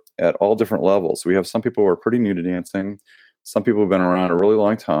are at all different levels. We have some people who are pretty new to dancing, some people who've been around a really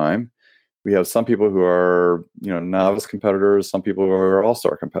long time. We have some people who are, novice competitors, some people who are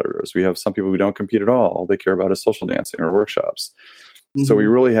all-star competitors. We have some people who don't compete at all. All they care about is social dancing or workshops. Mm-hmm. So we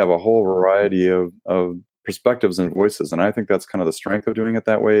really have a whole variety of perspectives and voices. And I think that's kind of the strength of doing it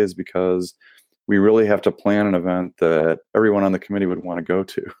that way, is because we really have to plan an event that everyone on the committee would want to go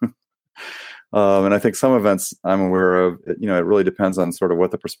to. And I think some events I'm aware of, it really depends on sort of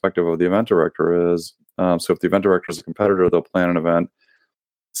what the perspective of the event director is. So if the event director is a competitor, they'll plan an event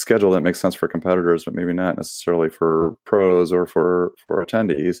schedule that makes sense for competitors, but maybe not necessarily for pros or for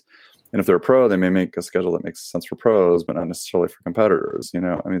attendees. And if they're a pro, they may make a schedule that makes sense for pros, but not necessarily for competitors.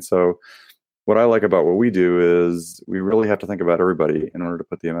 So what I like about what we do is we really have to think about everybody in order to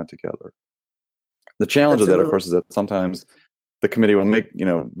put the event together. The challenge of that, of course, is that sometimes the committee will make,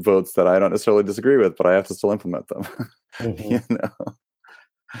 votes that I don't necessarily disagree with, but I have to still implement them. Mm-hmm.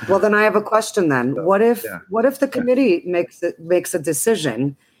 Well, then I have a question then. So, what if the committee makes a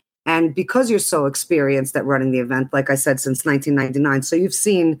decision, and because you're so experienced at running the event, like I said, since 1999, so you've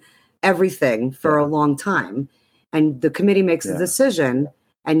seen everything for a long time, and the committee makes a decision,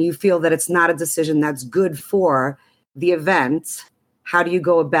 and you feel that it's not a decision that's good for the event, how do you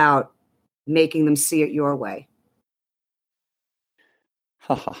go about making them see it your way?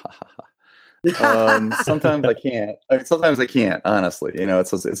 Sometimes I can't. Sometimes I can't. Honestly,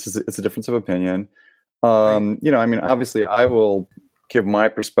 it's a difference of opinion. Obviously, I will give my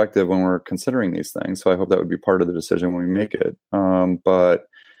perspective when we're considering these things. So I hope that would be part of the decision when we make it. But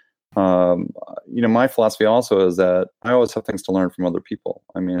my philosophy also is that I always have things to learn from other people.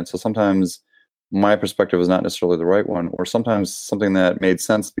 So sometimes my perspective is not necessarily the right one, or sometimes something that made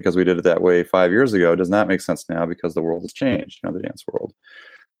sense because we did it that way 5 years ago does not make sense now because the world has changed, the dance world.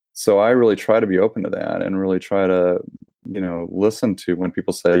 So I really try to be open to that and really try to, listen to when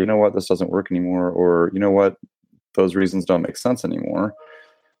people say, you know what, this doesn't work anymore, or you know what, those reasons don't make sense anymore.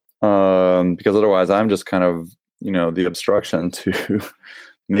 Because otherwise I'm just kind of, the obstruction to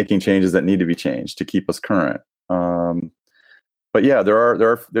making changes that need to be changed to keep us current. But yeah, there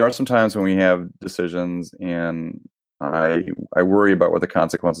are some times when we have decisions and I worry about what the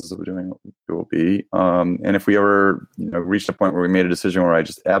consequences of doing it will be. And if we ever, reached a point where we made a decision where I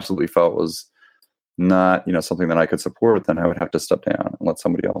just absolutely felt was not, something that I could support, then I would have to step down and let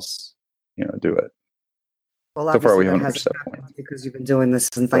somebody else, do it. Well, so far we haven't reached that point because you've been doing this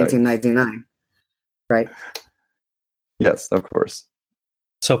since 1999, right? Yes, of course.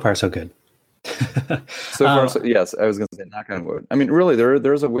 So far, so good. Yes, I was going to say knock on wood. Really,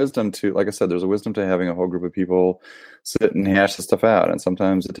 there's a wisdom to, like I said, there's a wisdom to having a whole group of people sit and hash this stuff out. And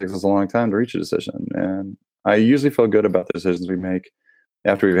sometimes it takes us a long time to reach a decision. And I usually feel good about the decisions we make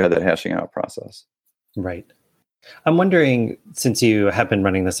after we've had that hashing out process. Right. I'm wondering, since you have been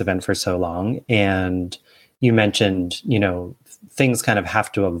running this event for so long, and you mentioned, things kind of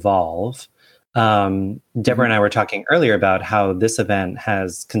have to evolve. Deborah and I were talking earlier about how this event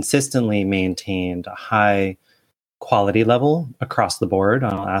has consistently maintained a high quality level across the board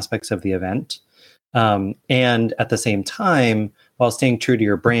on all aspects of the event. And at the same time, while staying true to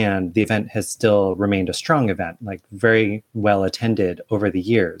your brand, the event has still remained a strong event, like very well attended over the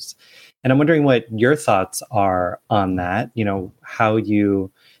years. And I'm wondering what your thoughts are on that, how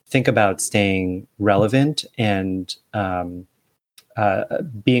you think about staying relevant and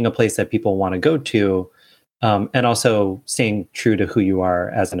being a place that people want to go to, and also staying true to who you are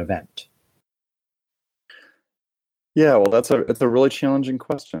as an event. Yeah, well, it's a really challenging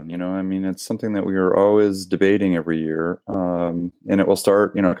question. I mean, it's something that we are always debating every year, and it will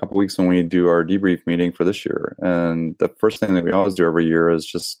start, a couple weeks when we do our debrief meeting for this year. And the first thing that we always do every year is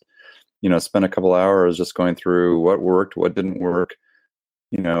just, spend a couple hours just going through what worked, what didn't work,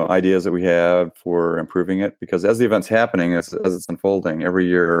 ideas that we have for improving it. Because as the event's happening, as it's unfolding, every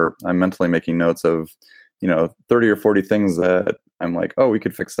year I'm mentally making notes of, 30 or 40 things that I'm like, oh, we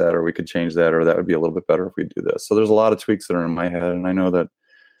could fix that, or we could change that, or that would be a little bit better if we do this. So there's a lot of tweaks that are in my head. And I know that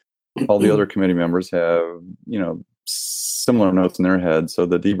all the other committee members have, similar notes in their head. So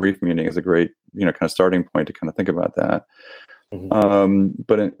the debrief meeting is a great, kind of starting point to kind of think about that.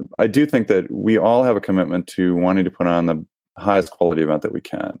 But I do think that we all have a commitment to wanting to put on the highest quality event that we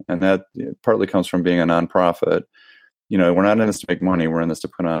can. And that partly comes from being a nonprofit. We're not in this to make money. We're in this to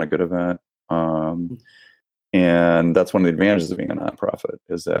put on a good event. And that's one of the advantages of being a nonprofit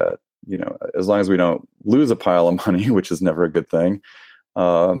is that, as long as we don't lose a pile of money, which is never a good thing,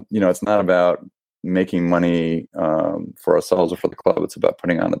 it's not about making money for ourselves or for the club. It's about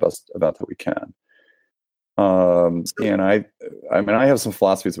putting on the best event that we can. And I mean, I have some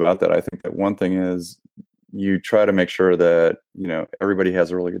philosophies about that. I think that one thing is you try to make sure that, everybody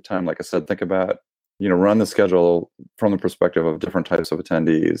has a really good time. Like I said, think about, run the schedule from the perspective of different types of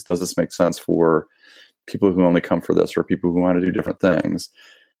attendees. Does this make sense for people who only come for this or people who want to do different things?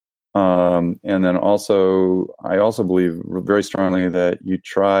 And then also, I also believe very strongly that you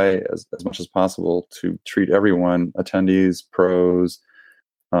try as much as possible to treat everyone, attendees, pros,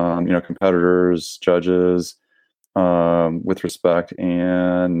 competitors, judges, with respect.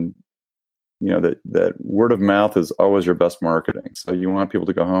 And, that word of mouth is always your best marketing. So you want people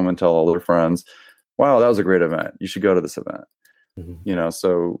to go home and tell all their friends, wow, that was a great event. You should go to this event.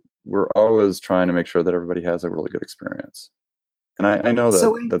 So we're always trying to make sure that everybody has a really good experience. And I know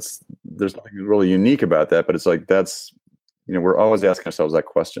that there's nothing really unique about that, but it's like, we're always asking ourselves that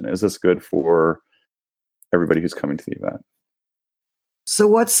question. Is this good for everybody who's coming to the event? So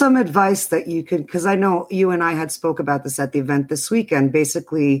what's some advice that you could, because I know you and I had spoke about this at the event this weekend,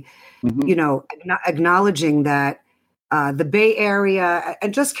 basically, acknowledging that the Bay Area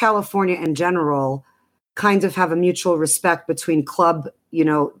and just California in general kind of have a mutual respect between club,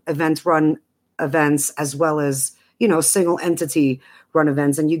 event run events as well as, single entity run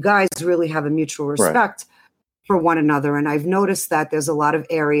events. And you guys really have a mutual respect for one another. And I've noticed that there's a lot of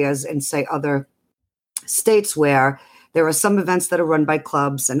areas in, say, other states where there are some events that are run by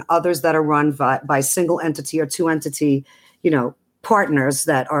clubs and others that are run by single entity or two entity, partners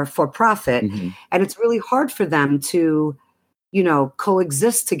that are for profit. And it's really hard for them to,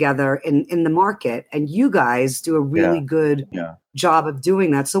 coexist together in the market. And you guys do a really good job of doing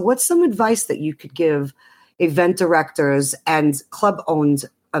that. So what's some advice that you could give event directors and club owned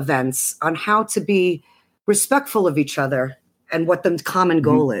events on how to be respectful of each other and what the common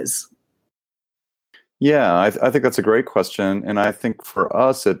goal is? Yeah, I think that's a great question. And I think for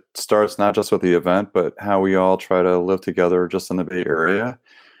us, it starts not just with the event, but how we all try to live together just in the Bay Area.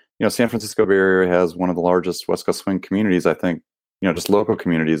 San Francisco Bay Area has one of the largest West Coast swing communities, I think, just local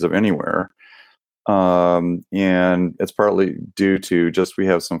communities of anywhere. And it's partly due to just we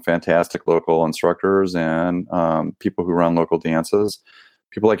have some fantastic local instructors and people who run local dances.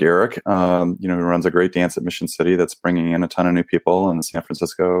 People like Eric, who runs a great dance at Mission City that's bringing in a ton of new people in the San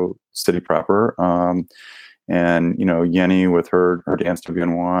Francisco city proper. And, Yenny with her dance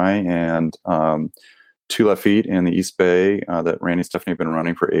WNY and Two Left Feet in the East Bay that Randy and Stephanie have been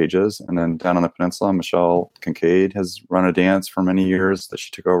running for ages. And then down on the peninsula, Michelle Kincaid has run a dance for many years that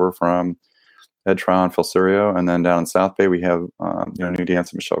she took over from Ed Trow and Phil Serio. And then down in South Bay, we have new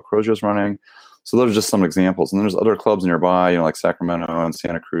dance that Michelle Crozier's running. So those are just some examples. And then there's other clubs nearby, like Sacramento and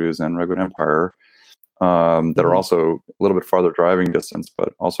Santa Cruz and Redwood Empire that are also a little bit farther driving distance,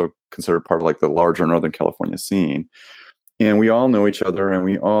 but also considered part of like the larger Northern California scene. And we all know each other and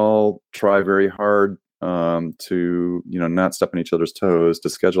we all try very hard to, not step on each other's toes, to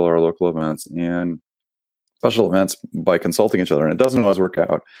schedule our local events and special events by consulting each other, and it doesn't always work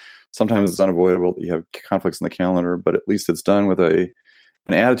out. Sometimes it's unavoidable that you have conflicts in the calendar, but at least it's done with an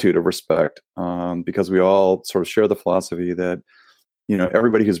attitude of respect, because we all sort of share the philosophy that,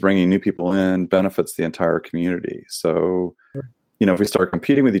 everybody who's bringing new people in benefits the entire community. So, if we start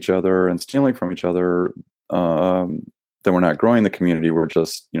competing with each other and stealing from each other, then we're not growing the community. We're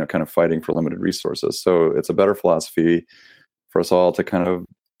just, kind of fighting for limited resources. So it's a better philosophy for us all to kind of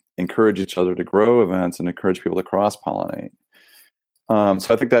encourage each other to grow events and encourage people to cross-pollinate.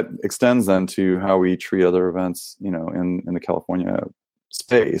 So I think that extends then to how we treat other events, in the California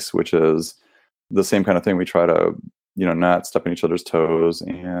space, which is the same kind of thing. We try to, not step on each other's toes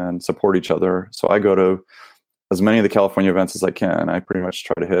and support each other. So I go to as many of the California events as I can. I pretty much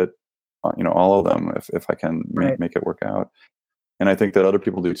try to hit, all of them if I can make it work out. And I think that other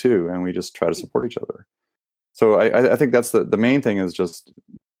people do too. And we just try to support each other. So I think that's the main thing, is just,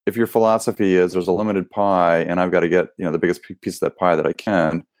 if your philosophy is there's a limited pie and I've got to get, the biggest piece of that pie that I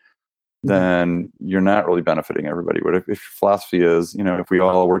can, then you're not really benefiting everybody. But if your philosophy is, if we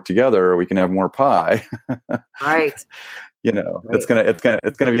all work together, we can have more pie. Right. It's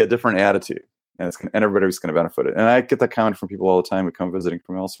gonna be a different attitude, and everybody's gonna benefit it. And I get that comment from people all the time who come visiting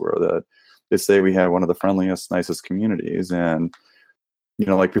from elsewhere, that they say we have one of the friendliest, nicest communities. And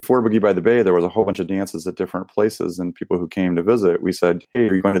like before Boogie by the Bay, there was a whole bunch of dances at different places, and people who came to visit, we said, hey,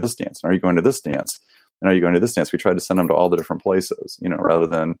 are you going to this dance? And are you going to this dance? And are you going to this dance? We tried to send them to all the different places, rather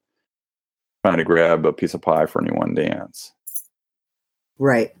than trying to grab a piece of pie for any one dance.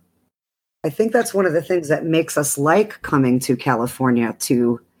 Right. I think that's one of the things that makes us like coming to California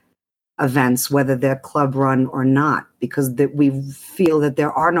to events, whether they're club run or not, because we feel that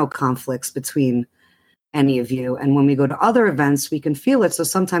there are no conflicts between any of you. And when we go to other events, we can feel it. So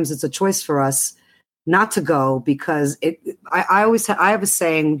sometimes it's a choice for us not to go, because I have a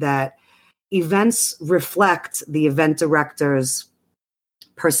saying that events reflect the event director's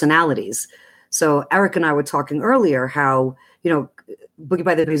personalities. So Eric and I were talking earlier how, Boogie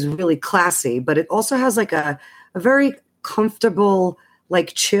by the Bay is really classy, but it also has like a very comfortable,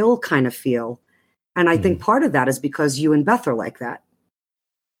 like chill kind of feel. And I think part of that is because you and Beth are like that.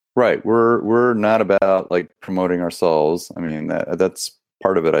 Right. We're not about like promoting ourselves. I mean, that's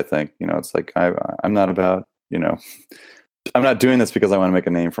part of it, I think. It's like I'm not about, I'm not doing this because I want to make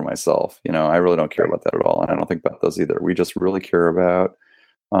a name for myself. I really don't care about that at all. And I don't think Beth does either. We just really care about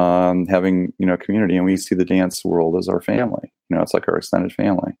having, community, and we see the dance world as our family. It's like our extended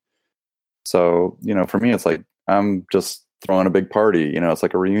family. So, for me, it's like, I'm just throwing a big party, it's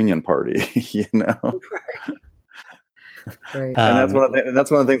like a reunion party, Right. And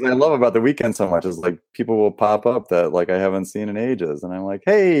that's one of the things I love about the weekend so much, is like people will pop up that like I haven't seen in ages. And I'm like,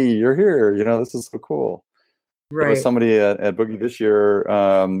 hey, you're here. This is so cool. Right. There was somebody at Boogie this year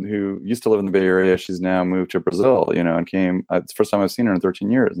who used to live in the Bay Area. She's now moved to Brazil, and came. It's the first time I've seen her in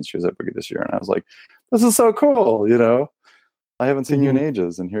 13 years, and she was at Boogie this year. And I was like, this is so cool. I haven't seen you in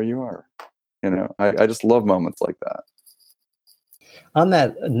ages, and here you are. I just love moments like that. On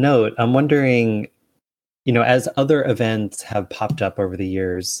that note, I'm wondering, as other events have popped up over the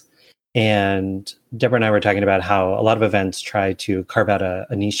years, and Deborah and I were talking about how a lot of events try to carve out a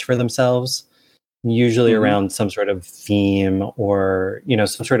niche for themselves, usually around some sort of theme or,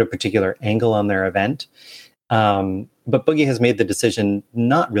 some sort of particular angle on their event. But Boogie has made the decision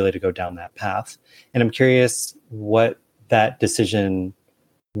not really to go down that path. And I'm curious what that decision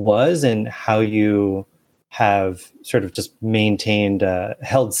was and how you have sort of just maintained,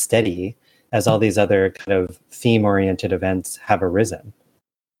 held steady as all these other kind of theme-oriented events have arisen.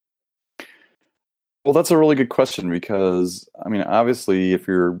 Well, that's a really good question, because, I mean, obviously, if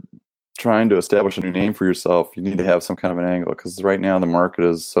you're trying to establish a new name for yourself, you need to have some kind of an angle, because right now the market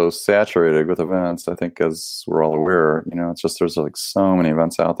is so saturated with events. I think, as we're all aware, it's just, there's like so many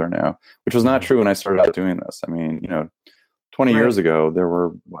events out there now, which was not true when I started out doing this. I mean, 20 years ago, there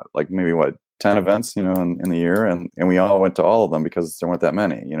were maybe 10 events, in the year, and we all went to all of them because there weren't that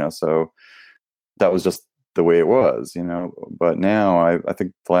many, so that was just the way it was, but now I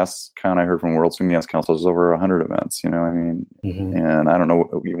think the last count I heard from World Swing Dance Council is over 100 events, and I don't know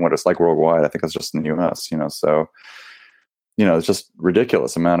what it's like worldwide. I think it's just in the US, so, it's just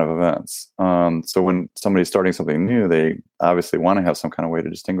ridiculous amount of events. So when somebody's starting something new, they obviously want to have some kind of way to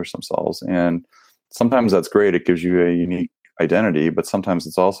distinguish themselves. And sometimes that's great. It gives you a unique identity, but sometimes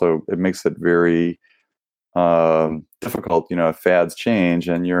it makes it very difficult, if fads change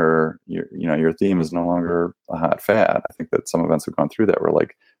and your theme is no longer a hot fad. I think that some events have gone through that, where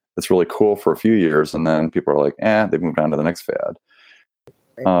like it's really cool for a few years, and then people are like, they've moved on to the next fad.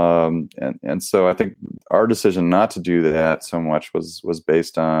 And so I think our decision not to do that so much was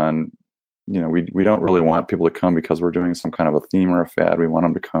based on, we don't really want people to come because we're doing some kind of a theme or a fad. We want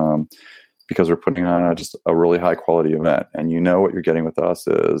them to come because we're putting on just a really high quality event. And what you're getting with us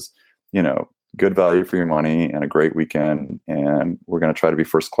is, good value for your money and a great weekend. And we're going to try to be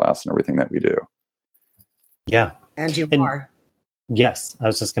first class in everything that we do. Yeah. And you are. Yes. I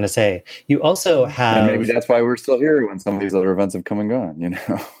was just going to say, you also have... And maybe that's why we're still here when some of these other events have come and gone,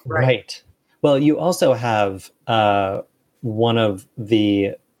 Right. Well, you also have one of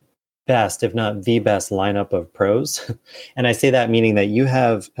the best, if not the best, lineup of pros. And I say that meaning that you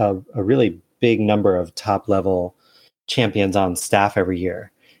have a really big number of top level champions on staff every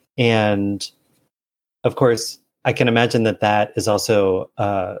year. And of course, I can imagine that is also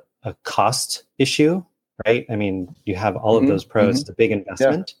a cost issue, right? I mean, you have all of those pros. It's a big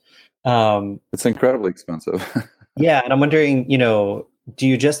investment. Yeah. It's incredibly expensive. Yeah. And I'm wondering, do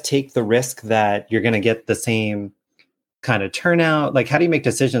you just take the risk that you're going to get the same kind of turnout? Like, how do you make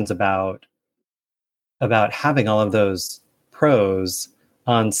decisions about having all of those pros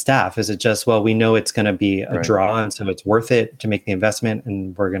on staff? Is it just, well, we know it's going to be a draw, and so it's worth it to make the investment,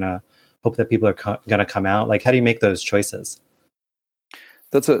 and we're going to hope that people are going to come out? Like, how do you make those choices?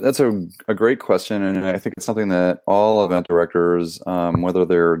 That's a great question, and I think it's something that all event directors, whether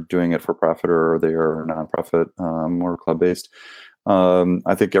they're doing it for profit or they are nonprofit or club based,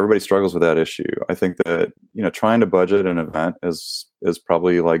 I think everybody struggles with that issue. I think that trying to budget an event is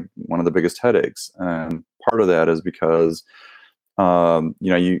probably like one of the biggest headaches, and part of that is because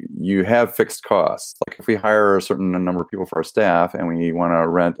you have fixed costs. Like if we hire a certain number of people for our staff, and we want to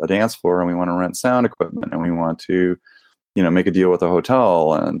rent a dance floor, and we want to rent sound equipment, and we want to make a deal with a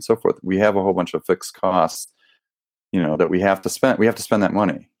hotel and so forth, we have a whole bunch of fixed costs that we have to spend. We have to spend that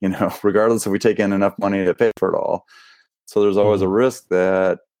money, regardless if we take in enough money to pay for it all. So there's always a risk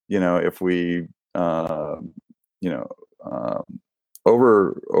that, if we, over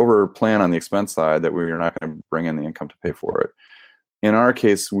plan on the expense side, that we're not going to bring in the income to pay for it. In our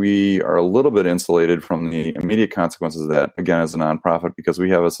case, we are a little bit insulated from the immediate consequences of that, again, as a nonprofit, because we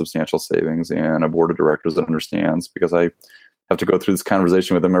have a substantial savings and a board of directors that understands, because I have to go through this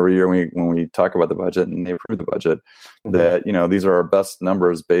conversation with them every year when we talk about the budget and they approve the budget, that, these are our best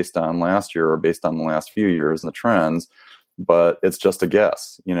numbers based on last year or based on the last few years and the trends, but it's just a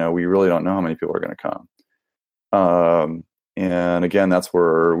guess. We really don't know how many people are going to come. And again, that's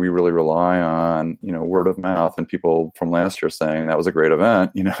where we really rely on, word of mouth and people from last year saying that was a great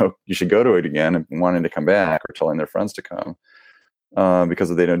event. You should go to it again, and wanting to come back or telling their friends to come.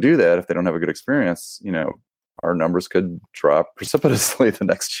 Because if they don't do that, if they don't have a good experience, our numbers could drop precipitously the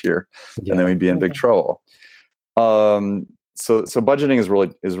next year, and then we'd be in big trouble. So budgeting is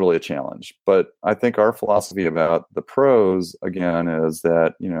really a challenge. But I think our philosophy about the pros, again, is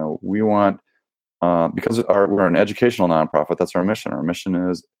that we want. Because we're an educational nonprofit, that's our mission. Our mission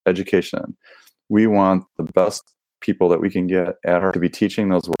is education. We want the best people that we can get to be teaching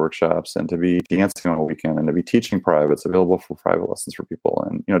those workshops, and to be dancing on a weekend, and to be teaching privates, available for private lessons for people,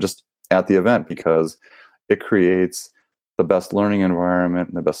 and just at the event, because it creates the best learning environment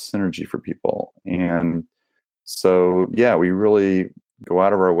and the best synergy for people. And so, yeah, we really go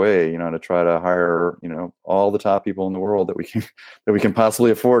out of our way, to try to hire, all the top people in the world that we can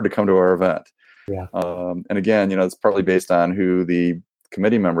possibly afford to come to our event. Yeah. And again, it's partly based on who the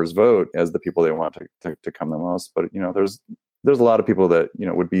committee members vote as the people they want to come the most. But there's a lot of people that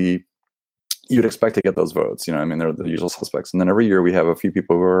you'd expect to get those votes. They're the usual suspects. And then every year we have a few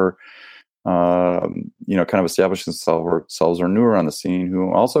people who are, kind of establishing themselves or newer on the scene,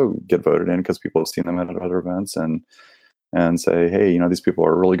 who also get voted in because people have seen them at other events and say, hey, these people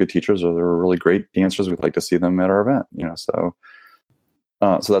are really good teachers, or they're really great dancers. We'd like to see them at our event. So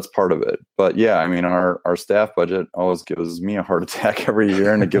that's part of it. But yeah, our staff budget always gives me a heart attack every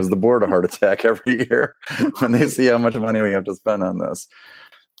year, and it gives the board a heart attack every year when they see how much money we have to spend on this.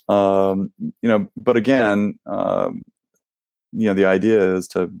 But again, the idea is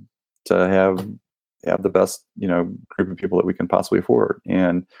to have the best, group of people that we can possibly afford.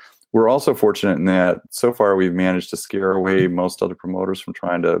 And we're also fortunate in that so far we've managed to scare away most other promoters from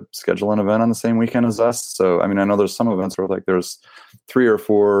trying to schedule an event on the same weekend as us. So, I know there's some events where there's 3 or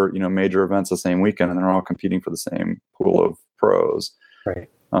 4, major events the same weekend, and they're all competing for the same pool of pros. Right.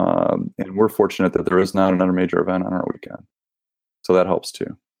 And we're fortunate that there is not another major event on our weekend. So that helps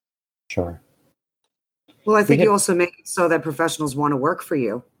too. Sure. Well, I think you also make it so that professionals want to work for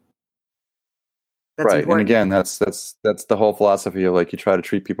you. That's right. important. And again, that's the whole philosophy of you try to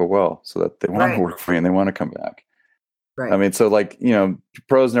treat people well so that they want to work for you and they want to come back. Right. So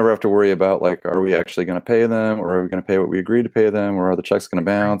pros never have to worry about are we actually going to pay them, or are we going to pay what we agreed to pay them, or are the checks going to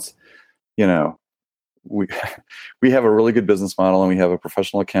bounce? we we have a really good business model, and we have a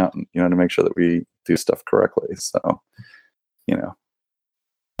professional accountant, to make sure that we do stuff correctly. So, there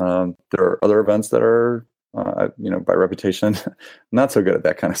are other events that are, by reputation, not so good at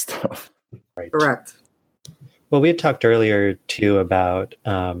that kind of stuff. Right. Correct. Well, we had talked earlier too about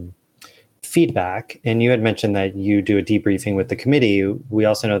feedback, and you had mentioned that you do a debriefing with the committee. We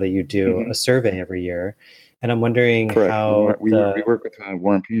also know that you do a survey every year, and I'm wondering Correct. how we work with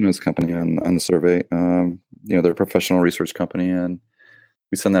Warren Pino's company on the survey. They're a professional research company, and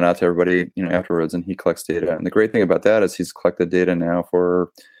we send that out to everybody, afterwards, and he collects data. And the great thing about that is he's collected data now for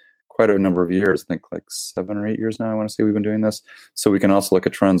quite a number of years. I think like 7 or 8 years now, I want to say we've been doing this. So we can also look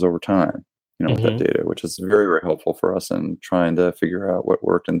at trends over time, with that data, which is very, very helpful for us in trying to figure out what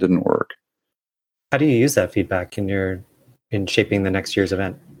worked and didn't work. How do you use that feedback in shaping the next year's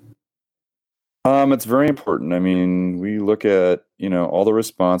event? It's very important. I mean, we look at, all the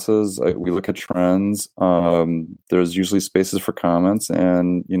responses. We look at trends. There's usually spaces for comments,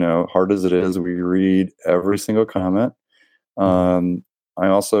 and, hard as it is, we read every single comment. I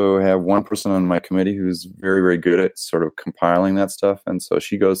also have one person on my committee who's very, very good at sort of compiling that stuff. And so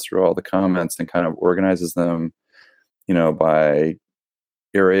she goes through all the comments and kind of organizes them, by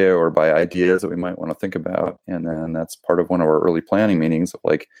area or by ideas that we might want to think about. And then that's part of one of our early planning meetings of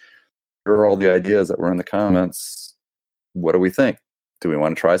like, here are all the ideas that were in the comments. What do we think? Do we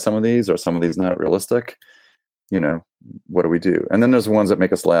want to try some of these? Are some of these not realistic? What do we do? And then there's ones that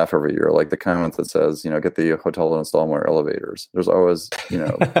make us laugh every year, like the comment that says, get the hotel to install more elevators. There's always,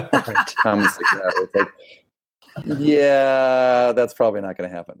 comments like that. It's like, yeah, that's probably not going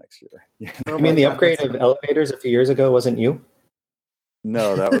to happen next year. You mean the upgrade of elevators a few years ago wasn't you?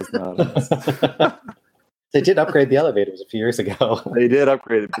 No, that was not us. They did upgrade the elevators a few years ago. They did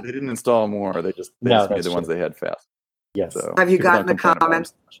upgrade it, but they didn't install more. They just made the ones they had fast. Yes. So have you gotten a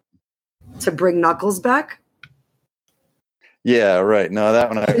comment to bring Knuckles back? Yeah, right. No, that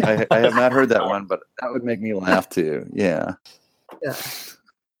one I have not heard that one, but that would make me laugh too. Yeah. Yeah.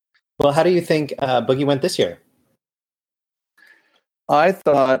 Well, how do you think Boogie went this year? I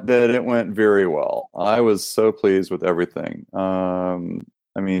thought that it went very well. I was so pleased with everything.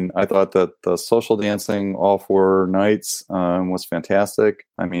 I thought that the social dancing all 4 nights was fantastic.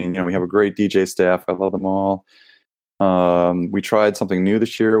 We have a great DJ staff. I love them all. We tried something new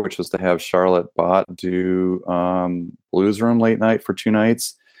this year, which was to have Charlotte Bott do Blues Room late night for 2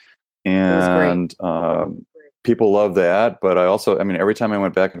 nights. And people love that. But I also, every time I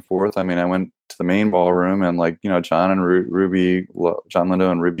went back and forth, I went to the main ballroom and John and Ruby, John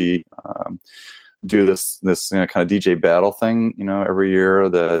Lindo and Ruby do this kind of DJ battle thing, every year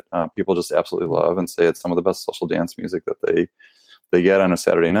that people just absolutely love and say it's some of the best social dance music that they get on a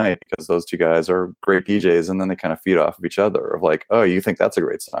Saturday night, because those 2 guys are great DJs, and then they kind of feed off of each other of like, oh, you think that's a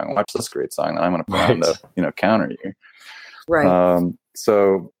great song? Watch this great song that I'm going to put on to, counter you. Right.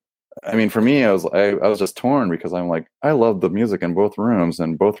 So, for me, I was just torn, because I'm like, I love the music in both rooms,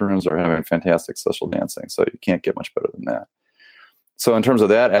 and both rooms are having fantastic social dancing. So you can't get much better than that. So in terms of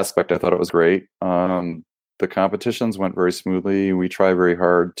that aspect, I thought it was great. The competitions went very smoothly. We try very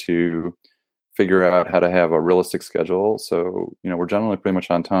hard to figure out how to have a realistic schedule. So, we're generally pretty much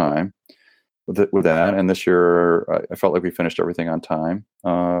on time with that. And this year, I felt like we finished everything on time.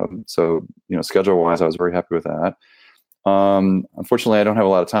 So, schedule-wise, I was very happy with that. Unfortunately, I don't have a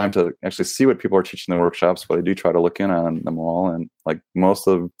lot of time to actually see what people are teaching in the workshops, but I do try to look in on them all. And like most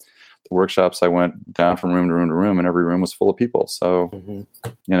of the workshops, I went down from room to room to room, and every room was full of people. So,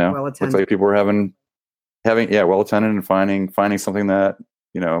 looks like people were having well attended and finding something that,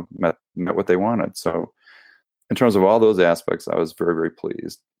 met what they wanted. So in terms of all those aspects, I was very, very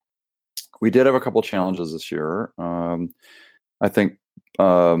pleased. We did have a couple challenges this year. I think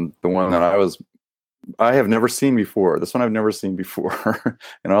the one that I have never seen before. This one I've never seen before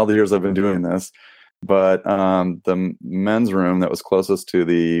in all the years I've been doing this. But the men's room that was closest to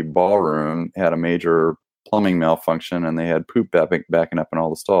the ballroom had a major plumbing malfunction, and they had poop backing up in all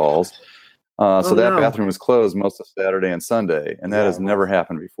the stalls. So that bathroom was closed most of Saturday and Sunday, and that has never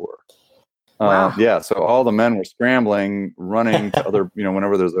happened before. Wow. So all the men were scrambling, running to other,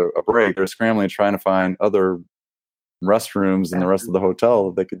 whenever there's a break, they're scrambling, trying to find other restrooms in the rest of the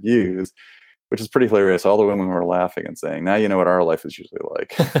hotel that they could use, which is pretty hilarious. All the women were laughing and saying, now you know what our life is usually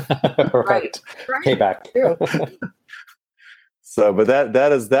like. Right. Payback. So, but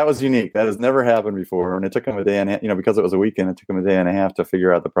that was unique. That has never happened before. And it took them a day and because it was a weekend, it took them a day and a half to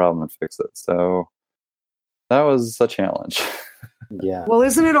figure out the problem and fix it. So that was a challenge. Yeah. Well,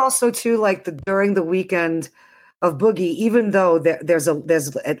 isn't it also too like during the weekend of Boogie, even though there's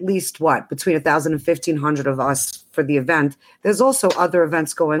at least between 1,000 and 1,500 of us for the event, there's also other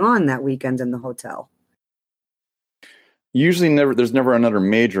events going on that weekend in the hotel. Usually there's never another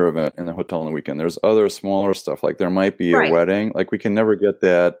major event in the hotel on the weekend. There's other smaller stuff. Like there might be a wedding. Like we can never get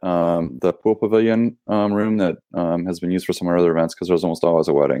that, the pool pavilion room that has been used for some other events, because there's almost always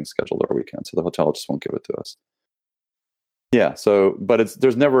a wedding scheduled every weekend. So the hotel just won't give it to us. Yeah. So, but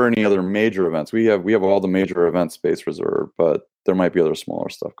there's never any other major events. We have all the major event space reserved, but there might be other smaller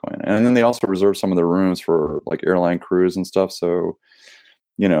stuff going on. And then they also reserve some of the rooms for like airline crews and stuff. So,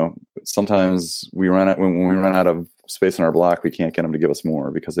 sometimes when we run out of space in our block, we can't get them to give us more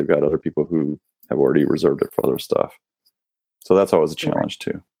because they've got other people who have already reserved it for other stuff. So that's always a challenge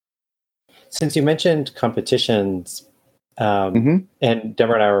too. Since you mentioned competitions, and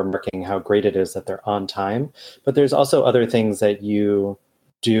Deborah and I were remarking how great it is that they're on time, but there's also other things that you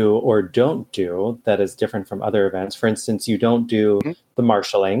do or don't do that is different from other events. For instance, you don't do the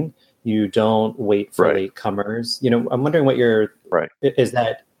marshalling. You don't wait for latecomers. I'm wondering what is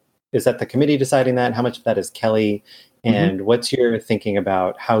that the committee deciding that? How much of that is Kelly? And what's your thinking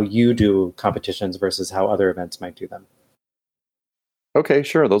about how you do competitions versus how other events might do them? Okay,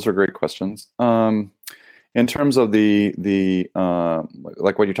 sure. Those are great questions. In terms of the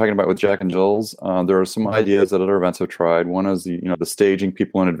like what you're talking about with Jack and Jill's, there are some ideas that other events have tried. One is the staging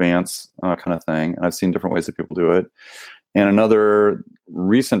people in advance kind of thing. And I've seen different ways that people do it. And another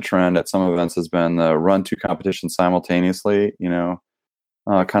recent trend at some events has been the run two competitions simultaneously, kind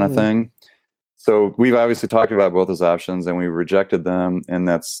of thing. So we've obviously talked about both those options and we rejected them. And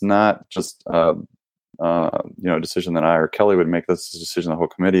that's not just, a decision that I or Kelly would make. This is a decision the whole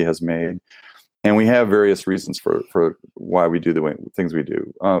committee has made. And we have various reasons for why we do the things we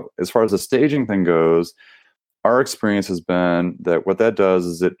do. As far as the staging thing goes, our experience has been that what that does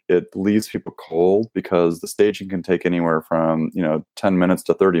is it leaves people cold, because the staging can take anywhere from 10 minutes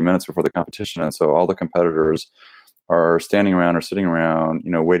to 30 minutes before the competition, and so all the competitors are standing around or sitting around,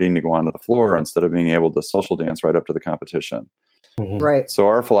 waiting to go onto the floor instead of being able to social dance right up to the competition. Right. So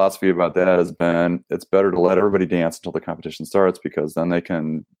our philosophy about that has been it's better to let everybody dance until the competition starts, because then they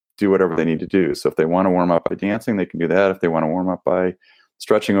can do whatever they need to do. So if they want to warm up by dancing, they can do that. If they want to warm up by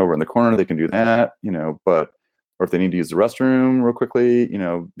stretching over in the corner, they can do that. Or if they need to use the restroom real quickly,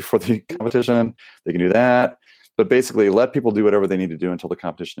 before the competition, they can do that. But basically, let people do whatever they need to do until the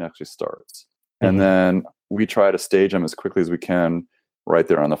competition actually starts. And then we try to stage them as quickly as we can right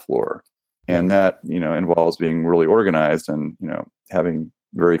there on the floor. And that, involves being really organized and, having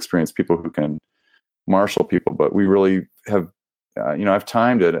very experienced people who can marshal people. But we really have, I've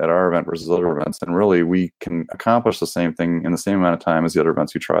timed it at our event versus other events. And really, we can accomplish the same thing in the same amount of time as the other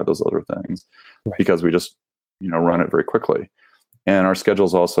events who try those other things, because we just run it very quickly. And our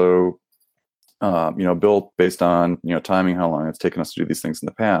schedule's also, built based on, timing, how long it's taken us to do these things in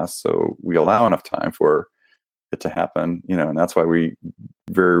the past. So we allow enough time for it to happen, and that's why we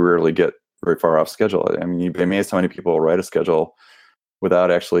very rarely get very far off schedule. I mean, you'd be amazed how many people write a schedule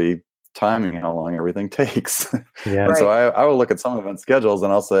without actually timing how long everything takes. Yeah. And so I will look at some event schedules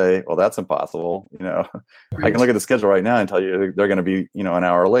and I'll say, well, that's impossible. I can look at the schedule right now and tell you they're going to be, an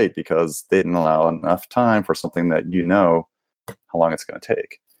hour late because they didn't allow enough time for something that how long it's going to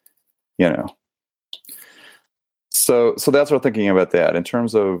take, So that's what we're thinking about that. In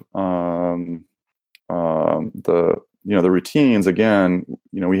terms of the routines, again,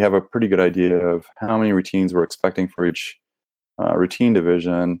 we have a pretty good idea of how many routines we're expecting for each routine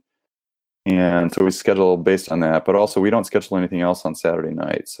division. And so we schedule based on that, but also we don't schedule anything else on Saturday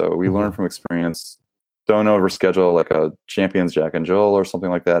night. So we learn from experience. Don't overschedule like a Champions Jack and Jill or something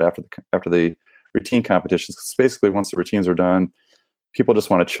like that after the routine competitions. Because basically, once the routines are done, people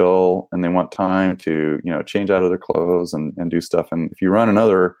just want to chill and they want time to change out of their clothes and do stuff. And if you run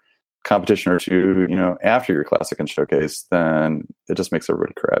another competition or two, after your classic and showcase, then it just makes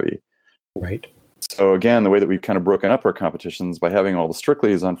everybody crabby. Right. So again, the way that we've kind of broken up our competitions by having all the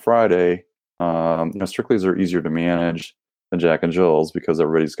Strictly's on Friday. Strictly's are easier to manage than Jack and Jill's because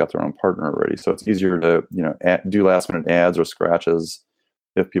everybody's got their own partner already. So it's easier to, do last minute ads or scratches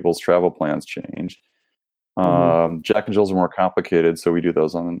if people's travel plans change. Jack and Jill's are more complicated. So we do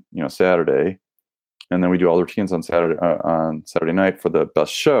those on, Saturday, and then we do all the routines on Saturday night for the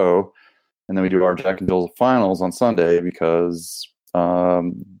best show. And then we do our Jack and Jill's finals on Sunday because,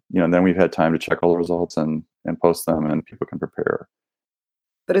 then we've had time to check all the results and post them and people can prepare.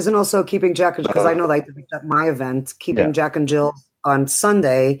 But isn't also keeping Jack and Jill, because I know like at my event, keeping Jack and Jill on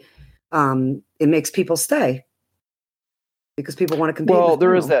Sunday, it makes people stay because people want to compete. Well,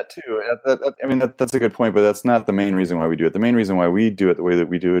 there is that too. That's a good point, but that's not the main reason why we do it. The main reason why we do it the way that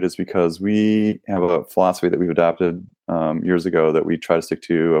we do it is because we have a philosophy that we've adopted years ago that we try to stick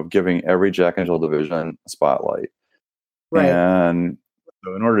to of giving every Jack and Jill division a spotlight. Right. And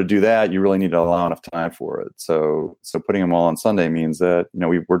So in order to do that, you really need to allow enough time for it. So putting them all on Sunday means that,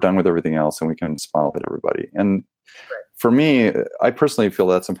 we're done with everything else and we can spotlight everybody. And for me, I personally feel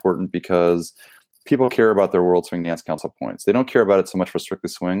that's important because people care about their World Swing Dance Council points. They don't care about it so much for Strictly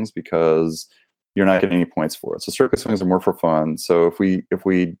Swings because you're not getting any points for it. So Strictly Swings are more for fun. So if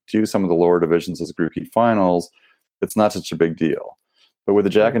we do some of the lower divisions as group heat finals, it's not such a big deal. But with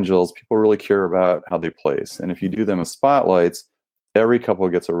the Jack and Jills, people really care about how they place. And if you do them as spotlights, every couple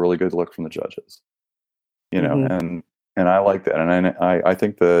gets a really good look from the judges, and I like that. And I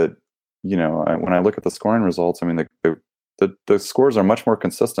think that, when I look at the scoring results, I mean, the scores are much more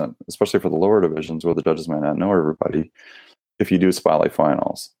consistent, especially for the lower divisions where the judges might not know everybody, if you do spotlight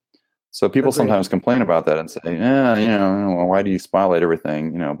finals. So people sometimes complain about that and say, why do you spotlight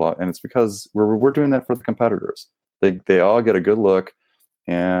everything? And it's because we're doing that for the competitors. They all get a good look,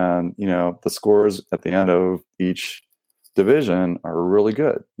 and, the scores at the end of each division are really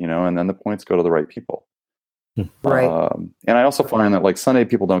good, and then the points go to the right people. Right. And I also find that, like, Sunday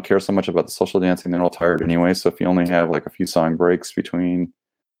people don't care so much about the social dancing. They're all tired anyway. So if you only have like a few song breaks between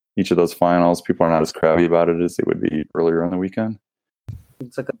each of those finals, people are not as crabby about it as they would be earlier on the weekend.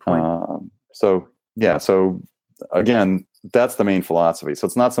 That's a good point. So again, that's the main philosophy. So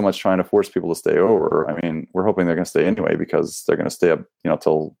it's not so much trying to force people to stay over. I mean, we're hoping they're going to stay anyway because they're going to stay up,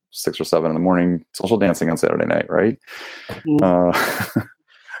 till 6 or 7 in the morning, social dancing on Saturday night, right?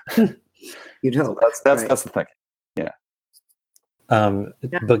 You'd hope. So that's the thing. Yeah.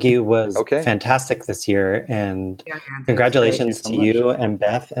 Boogie was fantastic this year, and congratulations to you and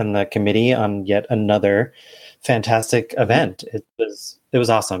Beth and the committee on yet another fantastic event. It was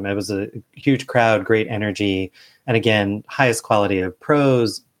awesome. It was a huge crowd, great energy, and again, highest quality of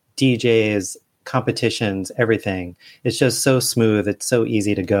pros, DJs, competitions, everything. It's just so smooth. It's so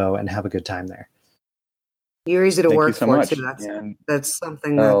easy to go and have a good time there. You're easy to work for much. too. That's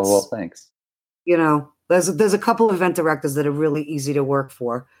something that's. Oh well, thanks. There's a couple of event directors that are really easy to work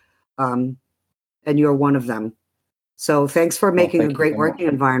for, and you're one of them. So thanks for making a great working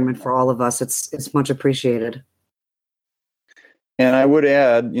environment for all of us. It's much appreciated. And I would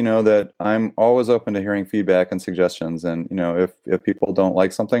add, that I'm always open to hearing feedback and suggestions. And, if people don't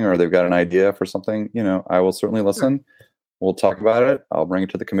like something or they've got an idea for something, I will certainly listen. Sure. We'll talk about it. I'll bring it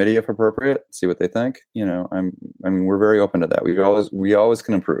to the committee if appropriate, see what they think. We're very open to that. We always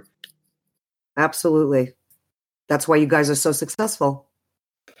can improve. Absolutely. That's why you guys are so successful.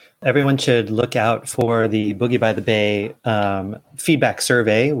 Everyone should look out for the Boogie by the Bay feedback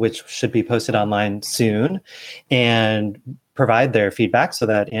survey, which should be posted online soon, and provide their feedback so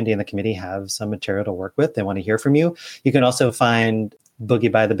that Andy and the committee have some material to work with. They want to hear from you. You can also find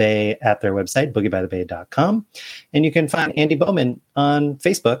Boogie by the Bay at their website, boogiebythebay.com. And you can find Andy Bouman on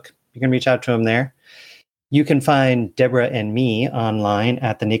Facebook. You can reach out to him there. You can find Deborah and me online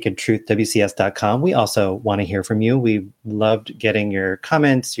at thenakedtruthwcs.com. We also want to hear from you. We loved getting your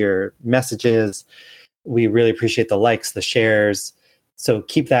comments, your messages. We really appreciate the likes, the shares. So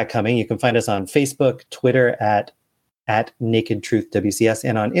keep that coming. You can find us on Facebook, Twitter at Naked Truth WCS,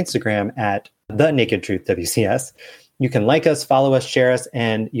 and on Instagram at The Naked Truth WCS. You can like us, follow us, share us,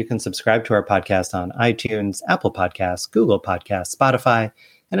 and you can subscribe to our podcast on iTunes, Apple Podcasts, Google Podcasts, Spotify,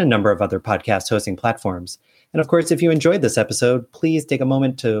 and a number of other podcast hosting platforms. And of course, if you enjoyed this episode, please take a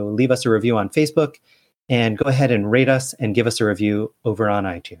moment to leave us a review on Facebook and go ahead and rate us and give us a review over on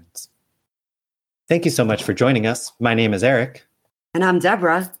iTunes. Thank you so much for joining us. My name is Eric. And I'm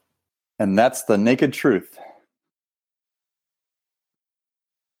Deborah. And that's The Naked Truth.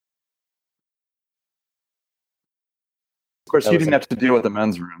 Of course, you didn't have to deal with the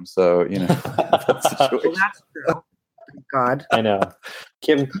men's room, so, that situation. Well, that's true. God. I know.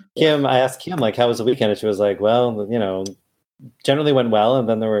 Kim, I asked Kim, how was the weekend? And she was like, well, generally went well. And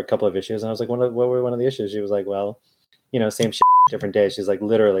then there were a couple of issues. And I was like, what were one of the issues? She was like, well, same shit, different day. She's like,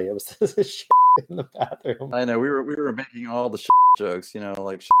 literally, it was this shit in the bathroom. I know. We were making all the shit jokes,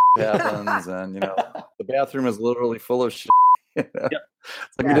 like shit happens. And, the bathroom is literally full of shit. Yep.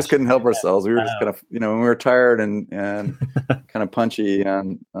 We just couldn't help ourselves. We were just kind of, when we were tired and kind of punchy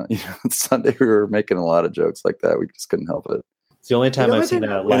on Sunday, we were making a lot of jokes like that. We just couldn't help it. It's the only time I've seen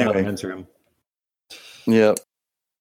that live in the men's room. Yep.